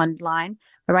online.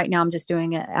 But right now I'm just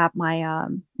doing it at my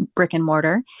brick and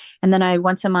mortar. And then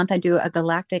once a month I do a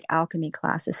galactic alchemy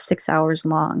class. It's 6 hours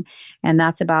long. And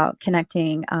that's about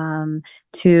connecting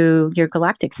to your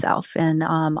galactic self and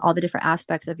all the different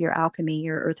aspects of your alchemy,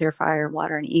 your earth, your fire,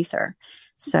 water, and ether.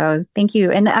 So thank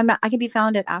you. And I can be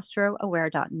found at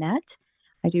astroaware.net.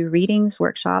 I do readings,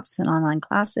 workshops, and online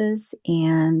classes,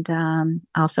 and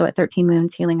also at 13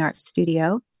 Moons Healing Arts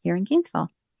Studio here in Gainesville.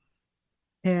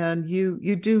 And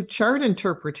you do chart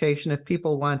interpretation if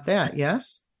people want that,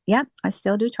 yes? Yeah, I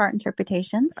still do chart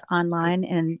interpretations online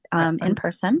and in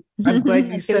person. I'm glad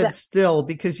you said still,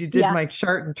 because you did my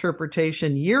chart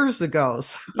interpretation years ago.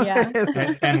 So yeah.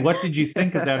 And what did you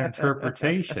think of that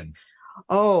interpretation?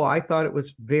 Oh, I thought it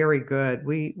was very good.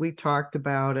 We talked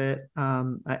about it.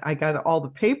 I got all the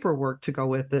paperwork to go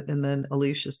with it. And then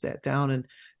Alisha sat down and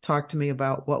talked to me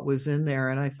about what was in there.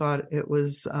 And I thought it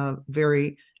was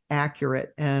very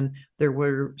accurate. And there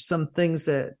were some things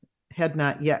that had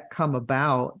not yet come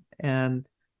about. And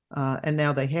And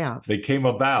now they have. They came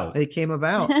about.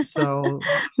 So,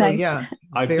 Nice. yeah,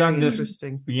 I've very done this,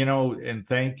 interesting. and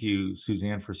thank you,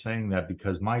 Suzanne, for saying that,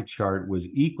 because my chart was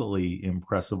equally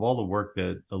impressive. All the work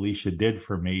that Alisha did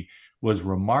for me was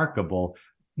remarkable,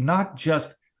 not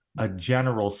just a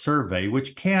general survey,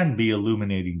 which can be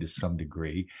illuminating to some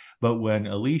degree, but when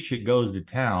Alisha goes to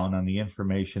town on the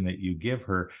information that you give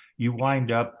her, you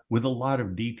wind up with a lot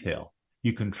of detail.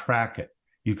 You can track it.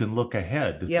 You can look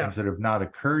ahead to things that have not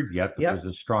occurred yet, but there's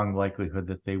a strong likelihood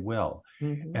that they will.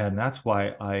 Mm-hmm. And that's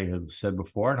why I have said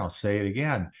before, and I'll say it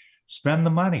again, spend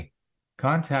the money.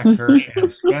 Contact her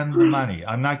and spend the money.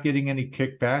 I'm not getting any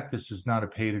kickback. This is not a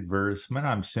paid advertisement.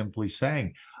 I'm simply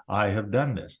saying I have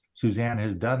done this. Suzanne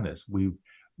has done this. We've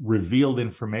revealed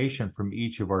information from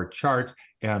each of our charts,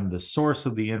 and the source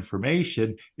of the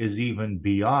information is even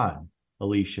beyond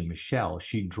Alisha Mishell.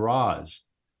 She draws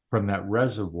from that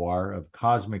reservoir of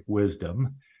cosmic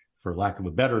wisdom, for lack of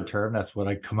a better term. That's what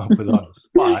I come up with on the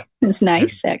spot. It's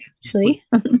nice, actually.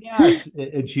 Yes,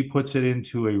 and she puts it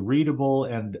into a readable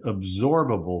and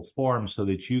absorbable form so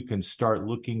that you can start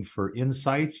looking for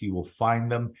insights. You will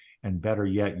find them, and better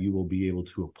yet, you will be able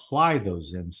to apply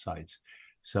those insights.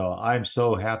 So I'm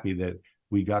so happy that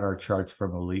we got our charts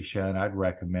from Alisha, and I'd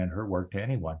recommend her work to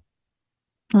anyone.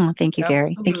 Oh, thank you,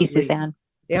 Gary. Thank you, Absolutely. Suzanne.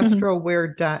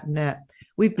 Astroaware.net.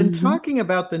 We've been talking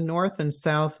about the north and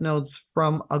south nodes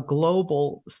from a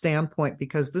global standpoint,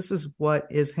 because this is what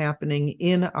is happening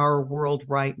in our world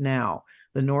right now.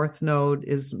 The north node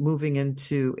is moving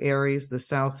into Aries. The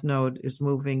south node is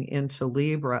moving into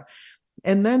Libra.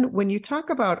 And then when you talk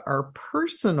about our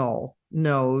personal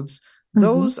nodes,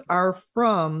 those are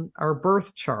from our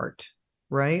birth chart,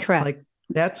 right? Correct. Like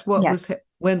that's what was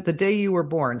when the day you were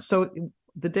born. So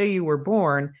the day you were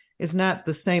born is not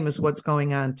the same as what's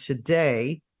going on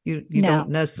today. You don't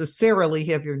necessarily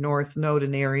have your north node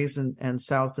in Aries and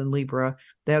south in Libra.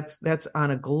 That's on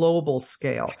a global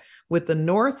scale. With the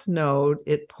north node,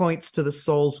 it points to the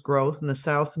soul's growth, and the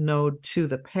south node to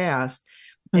the past.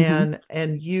 And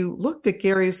you looked at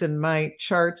Gary's and my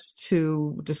charts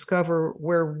to discover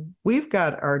where we've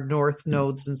got our north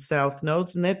nodes and south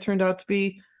nodes, and that turned out to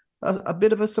be a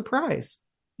bit of a surprise.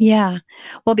 Yeah.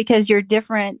 Well, because you're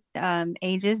different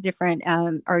ages, different,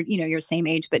 or, you're same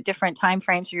age, but different time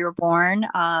frames you were born.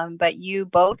 But you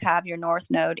both have your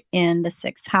north node in the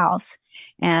 6th house,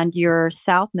 and your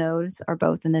south nodes are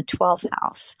both in the 12th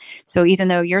house. So even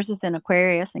though yours is in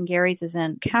Aquarius and Gary's is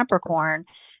in Capricorn,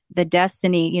 the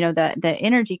destiny, the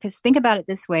energy, because think about it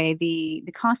this way, the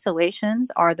constellations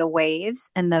are the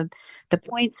waves, and the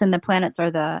points and the planets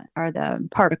are the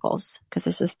particles, because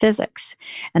this is physics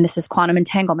and this is quantum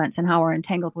entanglements and how we're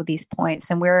entangled with these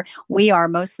points. And we are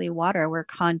mostly water. We're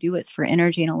conduits for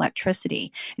energy and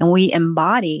electricity, and we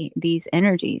embody these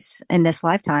energies in this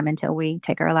lifetime until we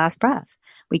take our last breath.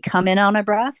 We come in on a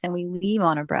breath and we leave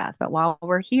on a breath, but while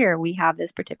we're here, we have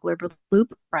this particular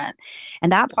blueprint,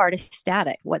 and that part is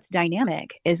static. What's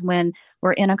dynamic is when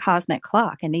we're in a cosmic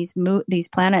clock, and these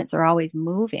planets are always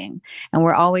moving, and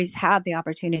we're always have the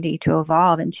opportunity to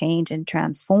evolve and change and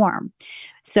transform.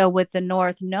 So with the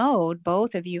north node,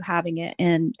 both of you having it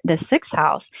in the 6th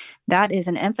house, that is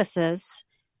an emphasis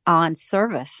on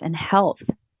service and health.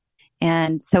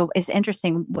 And so it's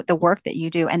interesting what the work that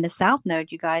you do. And the south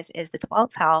node, you guys, is the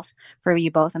 12th house for you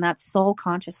both. And that's soul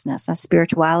consciousness, that's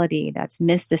spirituality, that's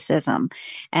mysticism.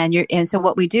 And so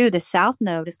what we do, the south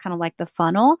node is kind of like the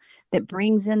funnel that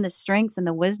brings in the strengths and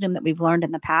the wisdom that we've learned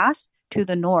in the past to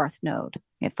the north node.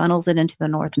 It funnels it into the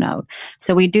north node.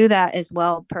 So we do that as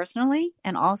well personally,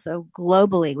 and also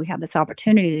globally. We have this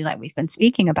opportunity, like we've been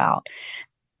speaking about,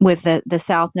 with the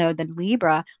south node. The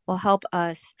Libra will help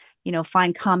us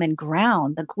find common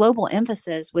ground. The global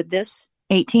emphasis with this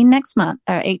 18 months,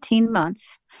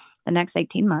 the next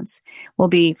 18 months will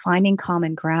be finding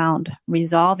common ground,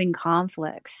 resolving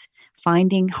conflicts,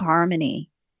 finding harmony.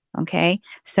 Okay.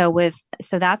 So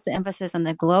that's the emphasis on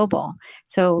the global.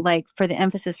 So like for the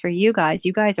emphasis for you guys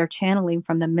are channeling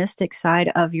from the mystic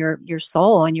side of your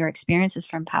soul and your experiences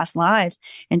from past lives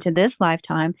into this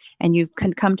lifetime. And you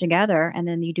can come together, and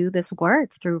then you do this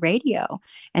work through radio.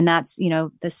 And that's,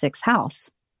 the 6th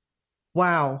house.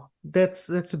 Wow. That's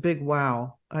a big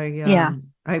wow. I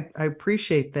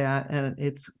appreciate that. And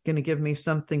it's going to give me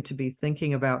something to be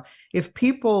thinking about. If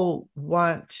people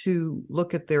want to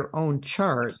look at their own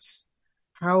charts,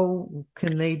 how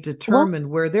can they determine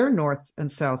where their north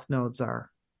and south nodes are?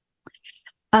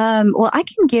 Well, I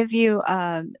can give you,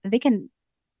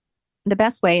 The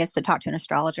best way is to talk to an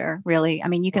astrologer, really. I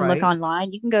mean, you can look Right.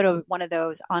 online. You can go to one of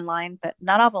those online, but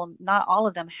not all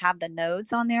of them have the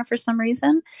nodes on there for some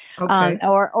reason. Okay.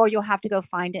 Or you'll have to go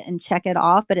find it and check it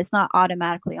off, but it's not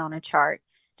automatically on a chart,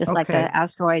 just like Okay. the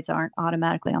asteroids aren't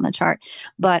automatically on the chart.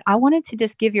 But I wanted to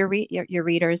just give your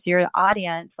readers, your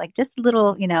audience, like just a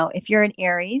little, if you're an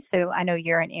Aries, so I know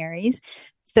you're an Aries.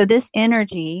 So this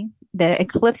energy, the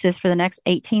eclipses for the next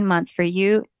 18 months for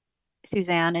you,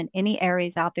 Suzanne, and any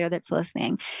Aries out there that's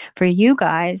listening, for you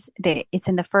guys, it's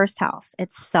in the first house.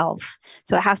 It's self.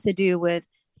 So it has to do with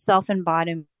self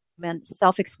embodiment,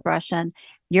 self expression,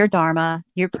 your dharma,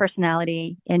 your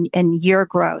personality, and your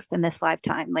growth in this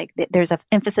lifetime. Like there's an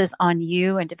emphasis on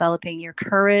you and developing your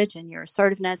courage and your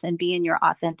assertiveness and being your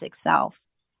authentic self.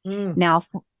 Now,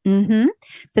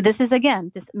 so this is,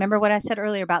 again, remember what I said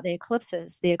earlier about the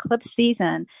eclipses, the eclipse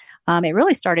season. It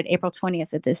really started April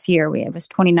 20th of this year. It was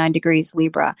 29 degrees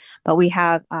Libra, but we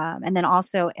have, and then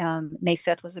also May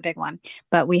 5th was a big one,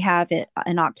 but we have it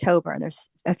in October. There's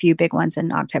a few big ones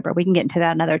in October. We can get into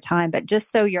that another time, but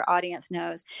just so your audience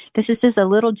knows, this is just a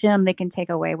little gem they can take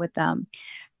away with them.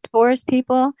 Taurus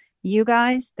people, you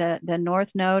guys, the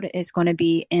North Node is going to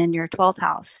be in your 12th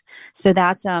house. So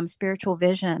that's spiritual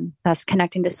vision. That's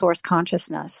connecting to source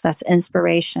consciousness. That's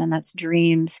inspiration. That's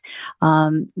dreams.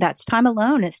 That's time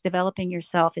alone. It's developing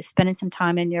yourself. It's spending some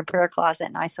time in your prayer closet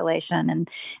in isolation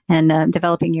and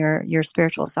developing your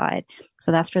spiritual side.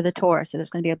 So that's for the Taurus. So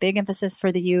there's going to be a big emphasis for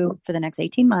you for the next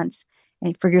 18 months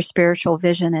and for your spiritual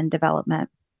vision and development.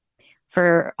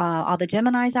 For all the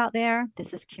Geminis out there,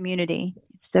 this is community.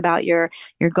 It's about your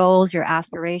goals, your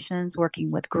aspirations,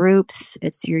 working with groups.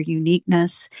 It's your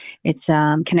uniqueness. It's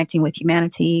connecting with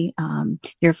humanity,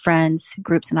 your friends,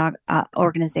 groups, and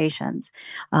organizations,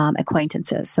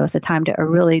 acquaintances. So it's a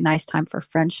really nice time for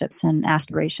friendships and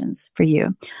aspirations for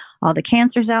you. All the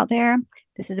Cancers out there,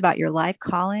 this is about your life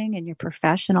calling and your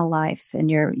professional life and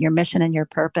your mission and your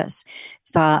purpose.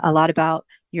 It's a lot about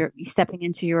your stepping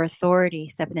into your authority,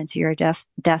 stepping into your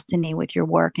destiny with your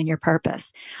work and your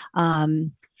purpose.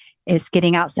 It's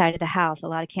getting outside of the house. A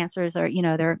lot of Cancers are,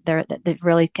 they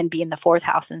really can be in the 4th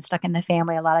house and stuck in the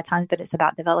family a lot of times, but it's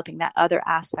about developing that other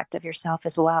aspect of yourself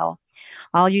as well.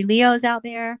 All you Leos out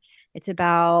there, it's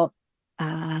about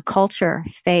culture,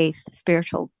 faith,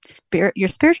 your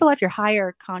spiritual life, your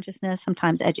higher consciousness,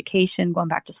 sometimes education, going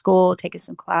back to school, taking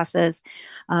some classes,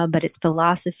 but it's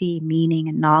philosophy, meaning,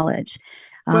 and knowledge.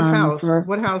 What house?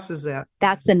 What house is that?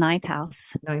 That's the 9th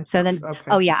house. Okay.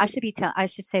 Oh yeah, I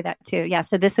should say that too. Yeah,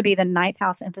 so this would be the 9th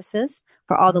house emphasis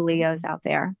for all the Leos out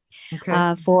there.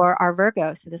 Okay. For our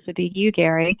Virgo, so this would be you,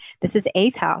 Gary. This is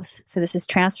 8th house. So this is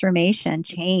transformation,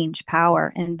 change,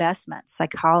 power, investment,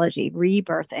 psychology,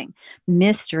 rebirthing,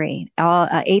 mystery.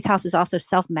 8th house is also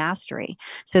self-mastery.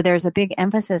 So there's a big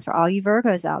emphasis for all you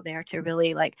Virgos out there to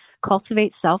really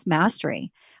cultivate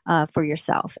self-mastery for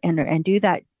yourself and do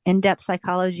that in-depth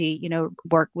psychology,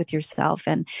 work with yourself.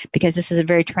 And because this is a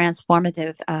very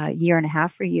transformative year and a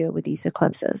half for you with these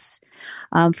eclipses.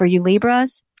 For you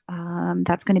Libras,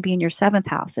 that's going to be in your 7th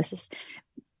house. This is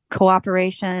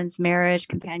cooperations, marriage,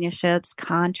 companionships,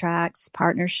 contracts,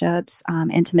 partnerships,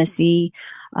 intimacy.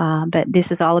 But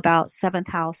this is all about 7th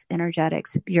house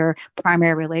energetics, your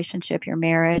primary relationship, your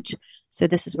marriage. So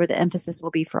this is where the emphasis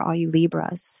will be for all you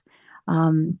Libras.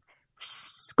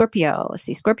 Scorpio. Let's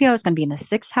see. Scorpio is going to be in the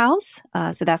 6th house.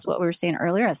 So that's what we were saying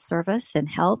earlier, as service and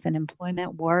health and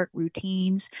employment, work,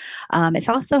 routines. It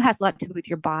also has a lot to do with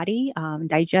your body,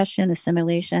 digestion,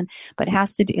 assimilation, but it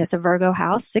has to do, it's a Virgo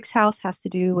house. 6th house has to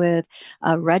do with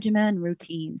regimen,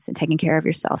 routines, and taking care of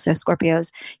yourself. So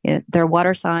Scorpios, they're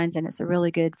water signs, and it's a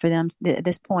really good for them. At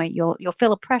this point, you'll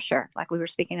feel a pressure, like we were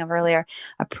speaking of earlier,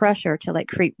 a pressure to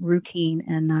create routine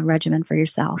and regimen for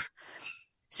yourself.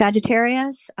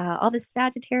 Sagittarius, all the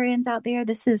Sagittarians out there,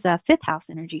 this is a 5th house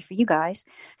energy for you guys.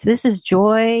 So this is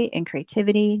joy and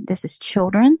creativity. This is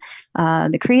children.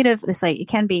 The creative, it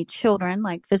can be children,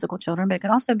 like physical children, but it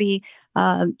can also be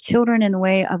children in the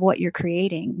way of what you're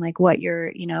creating, like what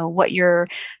you're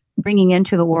bringing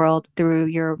into the world through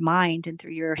your mind and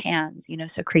through your hands,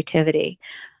 so creativity.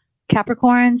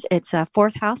 Capricorns, it's a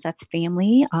 4th house. That's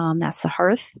family. That's the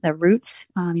hearth, the roots,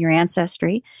 your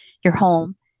ancestry, your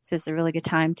home. So it's a really good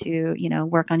time to,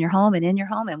 work on your home and in your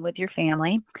home and with your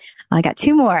family. I got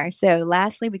 2 more. So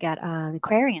lastly, we got the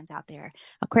Aquarians out there.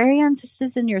 Aquarians, this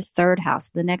is in your 3rd house.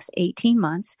 The next 18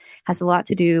 months has a lot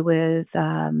to do with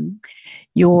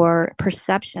your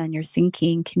perception, your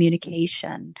thinking,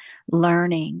 communication,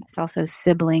 learning. It's also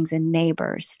siblings and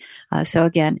neighbors. So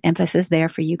again, emphasis there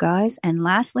for you guys. And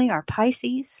lastly, our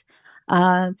Pisces,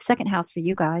 2nd house for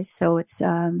you guys. So it's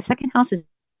 2nd house is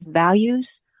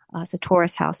values, It's a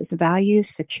Taurus house. It's values,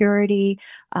 security,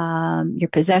 your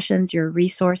possessions, your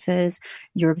resources,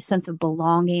 your sense of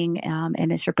belonging,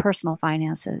 and it's your personal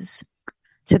finances.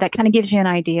 So that kind of gives you an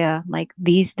idea, like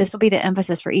this will be the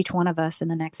emphasis for each one of us in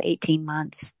the next 18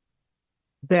 months.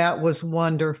 That was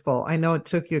wonderful. I know it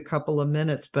took you a couple of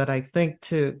minutes, but I think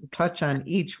to touch on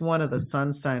each one of the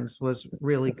sun signs was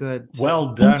really good.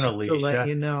 Well done, to Alisha. let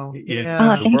you know.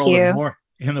 Thank you.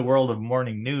 In the world of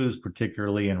morning news,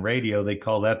 particularly in radio, they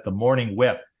call that the morning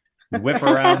whip. You whip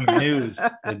around the news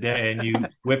today, and you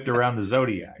whipped around the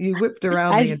zodiac. You whipped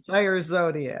around the entire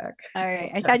zodiac. All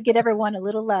right. I tried to get everyone a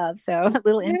little love, so a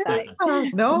little insight. Yeah.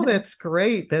 No, that's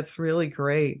great. That's really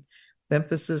great.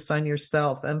 Emphasis on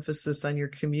yourself, emphasis on your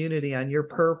community, on your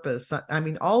purpose. I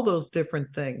mean, all those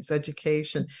different things,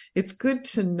 education. It's good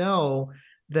to know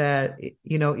that,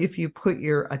 if you put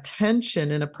your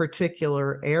attention in a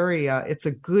particular area, it's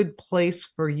a good place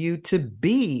for you to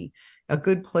be. A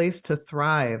good place to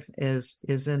thrive is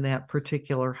in that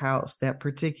particular house, that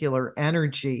particular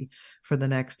energy for the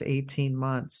next 18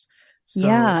 months. So,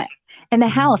 yeah. And the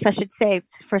house, I should say,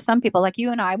 for some people like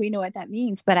you and I, we know what that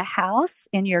means. But a house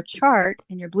in your chart,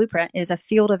 in your blueprint, is a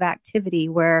field of activity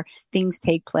where things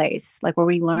take place, like where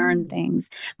we learn things.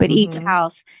 But each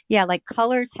house, like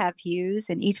colors have hues,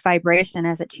 and each vibration,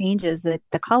 as it changes,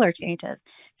 the color changes.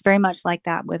 It's very much like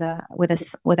that with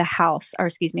a house, or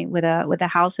excuse me, with the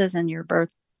houses and your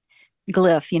birth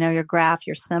glyph, your graph,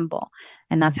 your symbol.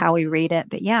 And that's how we read it.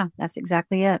 But yeah, that's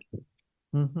exactly it.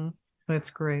 Mm-hmm.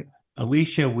 That's great.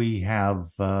 Alisha, we have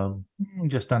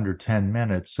just under 10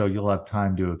 minutes, so you'll have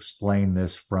time to explain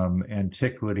this from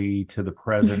antiquity to the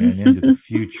present and into the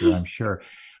future, I'm sure.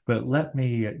 But let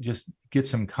me just get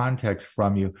some context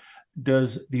from you.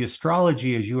 Does the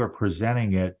astrology, as you are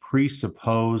presenting it,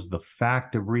 presuppose the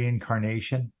fact of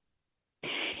reincarnation?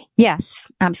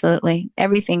 Yes, absolutely.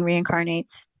 Everything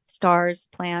reincarnates. Stars,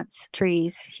 plants,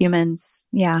 trees, humans.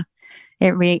 Yeah,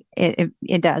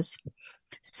 it does.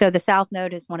 So the South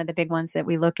Node is one of the big ones that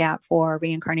we look at for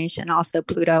reincarnation. Also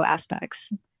Pluto aspects.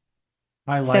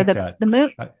 I like that. The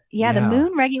moon, the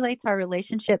moon regulates our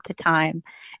relationship to time,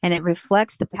 and it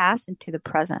reflects the past into the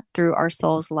present through our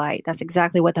soul's light. That's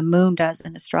exactly what the moon does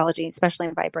in astrology, especially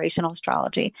in vibrational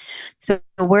astrology. So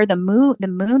where the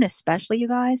moon, especially, you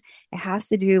guys, it has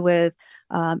to do with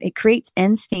it creates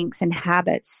instincts and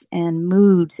habits and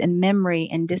moods and memory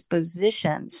and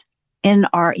dispositions in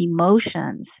our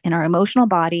emotions, in our emotional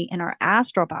body, in our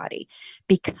astral body,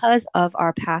 because of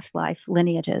our past life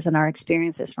lineages and our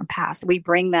experiences from past. We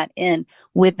bring that in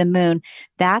with the moon.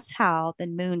 That's how the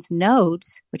moon's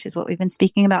nodes, which is what we've been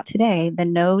speaking about today, the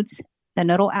nodes, the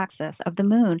nodal axis of the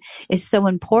moon is so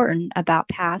important about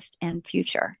past and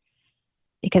future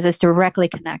because it's directly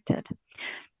connected.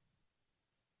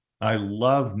 I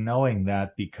love knowing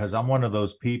that because I'm one of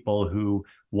those people who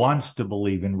wants to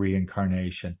believe in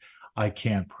reincarnation. I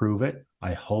can't prove it.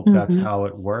 I hope that's how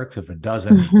it works. If it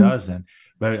doesn't, it doesn't.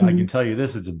 But I can tell you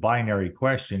this, it's a binary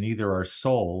question. Either our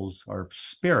souls, our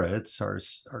spirits,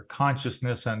 our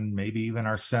consciousness, and maybe even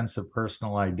our sense of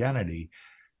personal identity,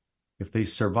 if they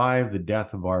survive the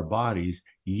death of our bodies,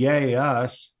 yay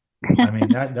us. I mean,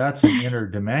 that's an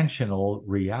interdimensional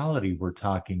reality we're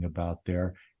talking about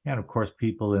there. And of course,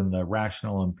 people in the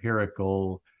rational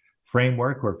empirical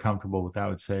framework who are comfortable with that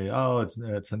would say, oh,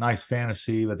 it's a nice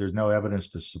fantasy, but there's no evidence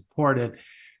to support it.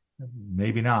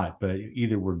 Maybe not, but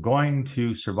either we're going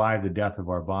to survive the death of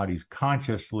our bodies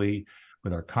consciously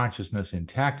with our consciousness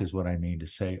intact is what I mean to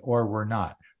say, or we're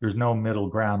not. There's no middle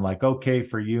ground like, okay,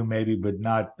 for you maybe, but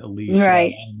not Alisha.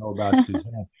 Right. I don't know about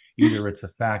Suzanne. Either it's a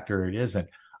fact or it isn't.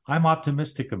 I'm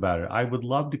optimistic about it. I would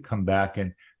love to come back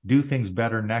and do things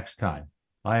better next time.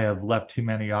 I have left too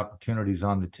many opportunities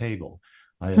on the table.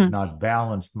 I have not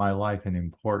balanced my life in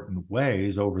important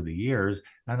ways over the years,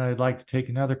 and I'd like to take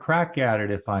another crack at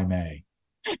it if I may.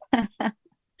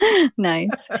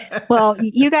 Nice. Well,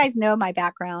 you guys know my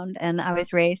background, and I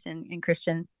was raised in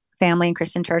Christian family and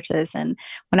Christian churches. And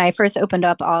when I first opened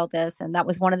up all this, and that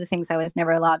was one of the things I was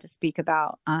never allowed to speak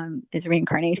about, is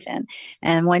reincarnation.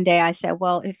 And one day I said,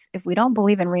 well, if we don't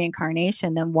believe in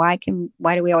reincarnation, then why do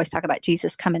we always talk about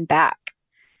Jesus coming back?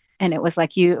 And it was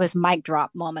like it was mic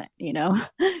drop moment,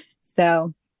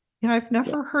 So. Yeah, I've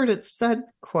never heard it said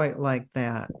quite like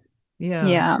that. Yeah.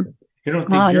 Yeah. You don't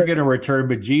think you're going to return,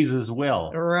 but Jesus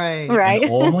will. Right. Right.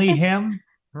 And only him?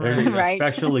 Right. A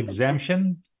special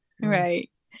exemption?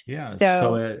 Right. Yeah.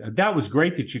 So that was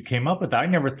great that you came up with that. I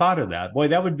never thought of that. Boy,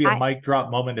 that would be a mic drop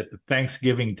moment at the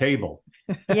Thanksgiving table.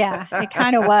 Yeah, it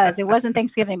kind of was. It wasn't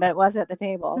Thanksgiving, but it was at the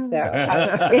table. So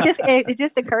it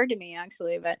just occurred to me,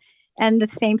 actually. But And the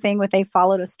same thing with they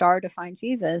followed a star to find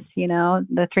Jesus.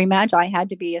 The three magi had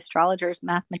to be astrologers,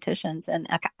 mathematicians, and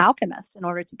alchemists in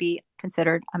order to be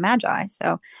considered a magi.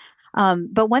 So,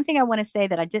 but one thing I want to say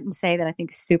that I didn't say that I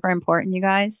think is super important, you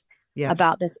guys,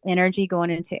 about this energy going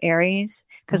into Aries,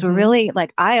 because we're really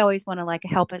I always want to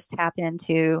help us tap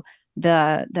into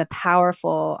the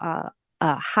powerful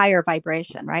higher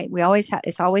vibration, right?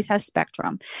 It always has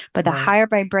spectrum, but the higher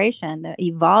vibration, the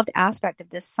evolved aspect of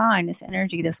this sign, this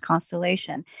energy, this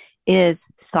constellation is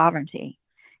sovereignty,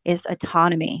 is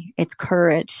autonomy, it's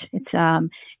courage, it's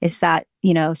that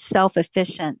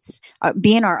self-efficiency,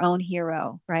 being our own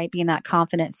hero, right? Being that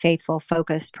confident, faithful,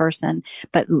 focused person,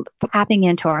 but tapping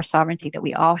into our sovereignty, that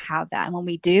we all have that. And when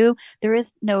we do, there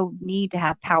is no need to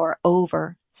have power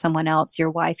over someone else,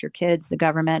 your wife, your kids, the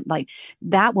government.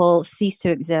 That will cease to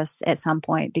exist at some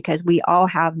point, because we all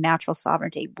have natural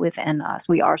sovereignty within us.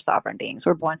 We are sovereign beings.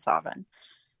 We're born sovereign.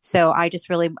 So I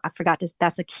forgot to,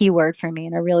 that's a key word for me.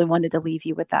 And I really wanted to leave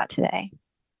you with that today.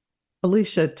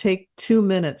 Alisha, take 2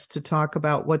 minutes to talk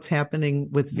about what's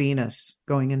happening with Venus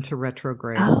going into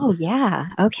retrograde. Oh, yeah.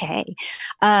 Okay.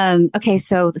 Okay.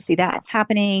 So let's see, that's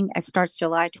happening. It starts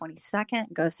July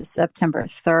 22nd, goes to September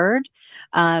 3rd.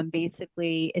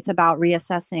 Basically, it's about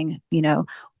reassessing,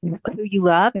 who you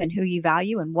love and who you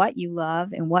value, and what you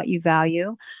love and what you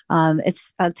value.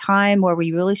 It's a time where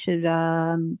we really should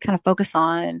kind of focus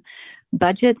on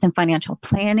budgets and financial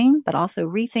planning, but also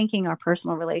rethinking our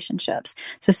personal relationships.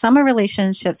 So summer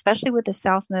relationships, especially with the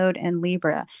South Node and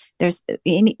Libra,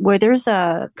 where there's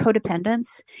a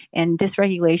codependence and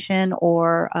dysregulation,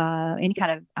 or any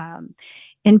kind of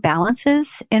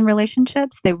imbalances in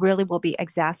relationships, they really will be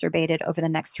exacerbated over the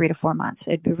next 3 to 4 months.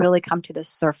 It really come to the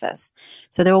surface.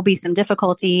 So there will be some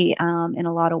difficulty in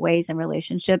a lot of ways in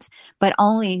relationships, but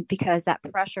only because that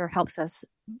pressure helps us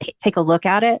take a look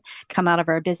at it, come out of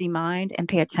our busy mind and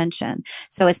pay attention.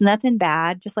 So it's nothing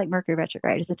bad, just like Mercury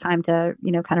retrograde is a time to,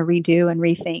 kind of redo and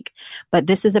rethink. But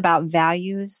this is about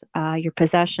values, your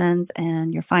possessions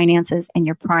and your finances and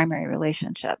your primary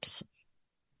relationships.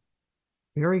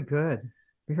 Very good.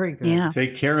 Very good. Yeah.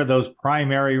 Take care of those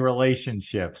primary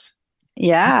relationships.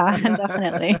 Yeah,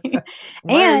 definitely.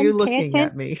 Why are you looking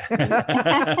at me?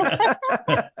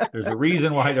 There's a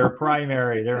reason why they're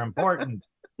primary. They're important.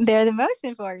 They're the most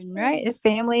important, right? It's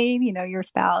family, your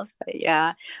spouse.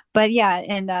 But yeah.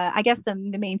 And I guess the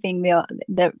main thing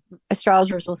the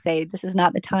astrologers will say, this is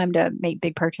not the time to make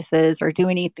big purchases or do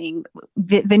anything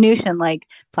Venusian, like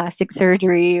plastic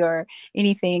surgery or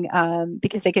anything,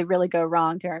 because they could really go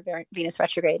wrong during Venus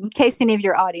retrograde. In case any of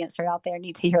your audience are out there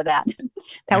need to hear that,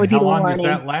 that would be the warning. How long does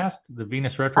that last, the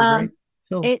Venus retrograde?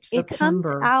 It comes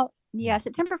out,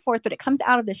 September 4th, but it comes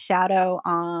out of the shadow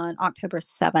on October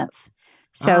 7th.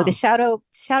 So the shadow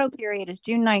period is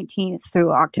June 19th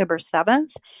through October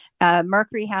 7th.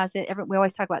 Mercury has it. We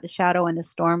always talk about the shadow and the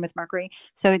storm with Mercury.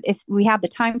 So we have the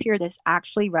time period that's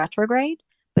actually retrograde,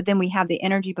 but then we have the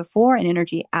energy before and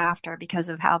energy after because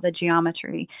of how the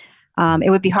geometry. It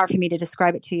would be hard for me to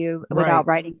describe it to you without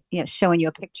writing, showing you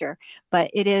a picture.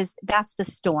 But that's the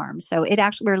storm. So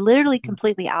we're literally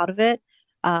completely out of it.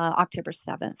 October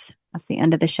 7th. That's the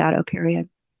end of the shadow period.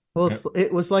 Well,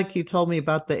 it was like you told me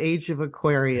about the age of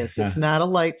Aquarius. It's not a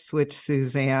light switch,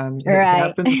 Suzanne. It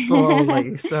happens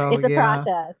slowly. So it's a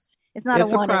process. It's not a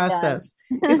process.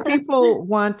 If people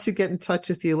want to get in touch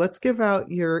with you, let's give out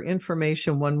your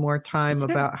information one more time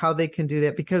about how they can do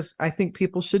that, because I think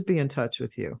people should be in touch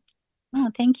with you. Oh,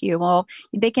 thank you. Well,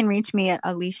 they can reach me at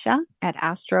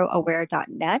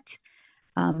Alisha@astroaware.net.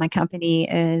 My company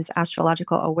is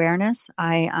Astrological Awareness.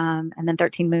 And then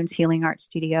 13 Moons Healing Art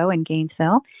Studio in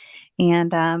Gainesville.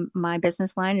 And my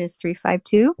business line is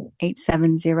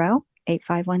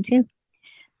 352-870-8512.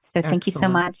 So thank you so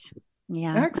much.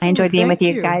 Yeah. Excellent. I enjoyed being with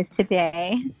you guys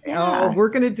today. Yeah. Oh, we're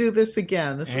going to do this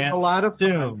again. This was a lot of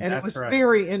fun. And it was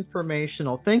very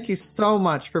informational. Thank you so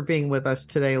much for being with us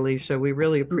today, Alisha. We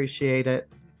really appreciate it.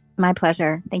 My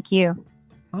pleasure. Thank you.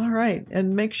 All right.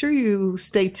 And make sure you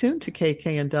stay tuned to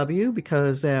KKNW,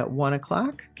 because at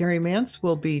 1:00, Gary Mance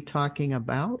will be talking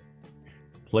about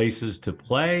places to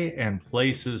play and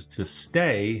places to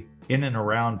stay in and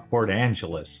around Port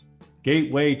Angeles,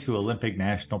 gateway to Olympic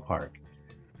National Park.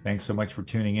 Thanks so much for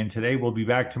tuning in today. We'll be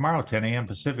back tomorrow, 10 a.m.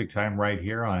 Pacific time, right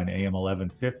here on AM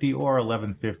 1150 or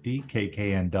 1150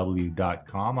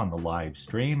 kknw.com on the live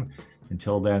stream.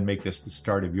 Until then, make this the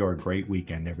start of your great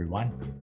weekend, everyone.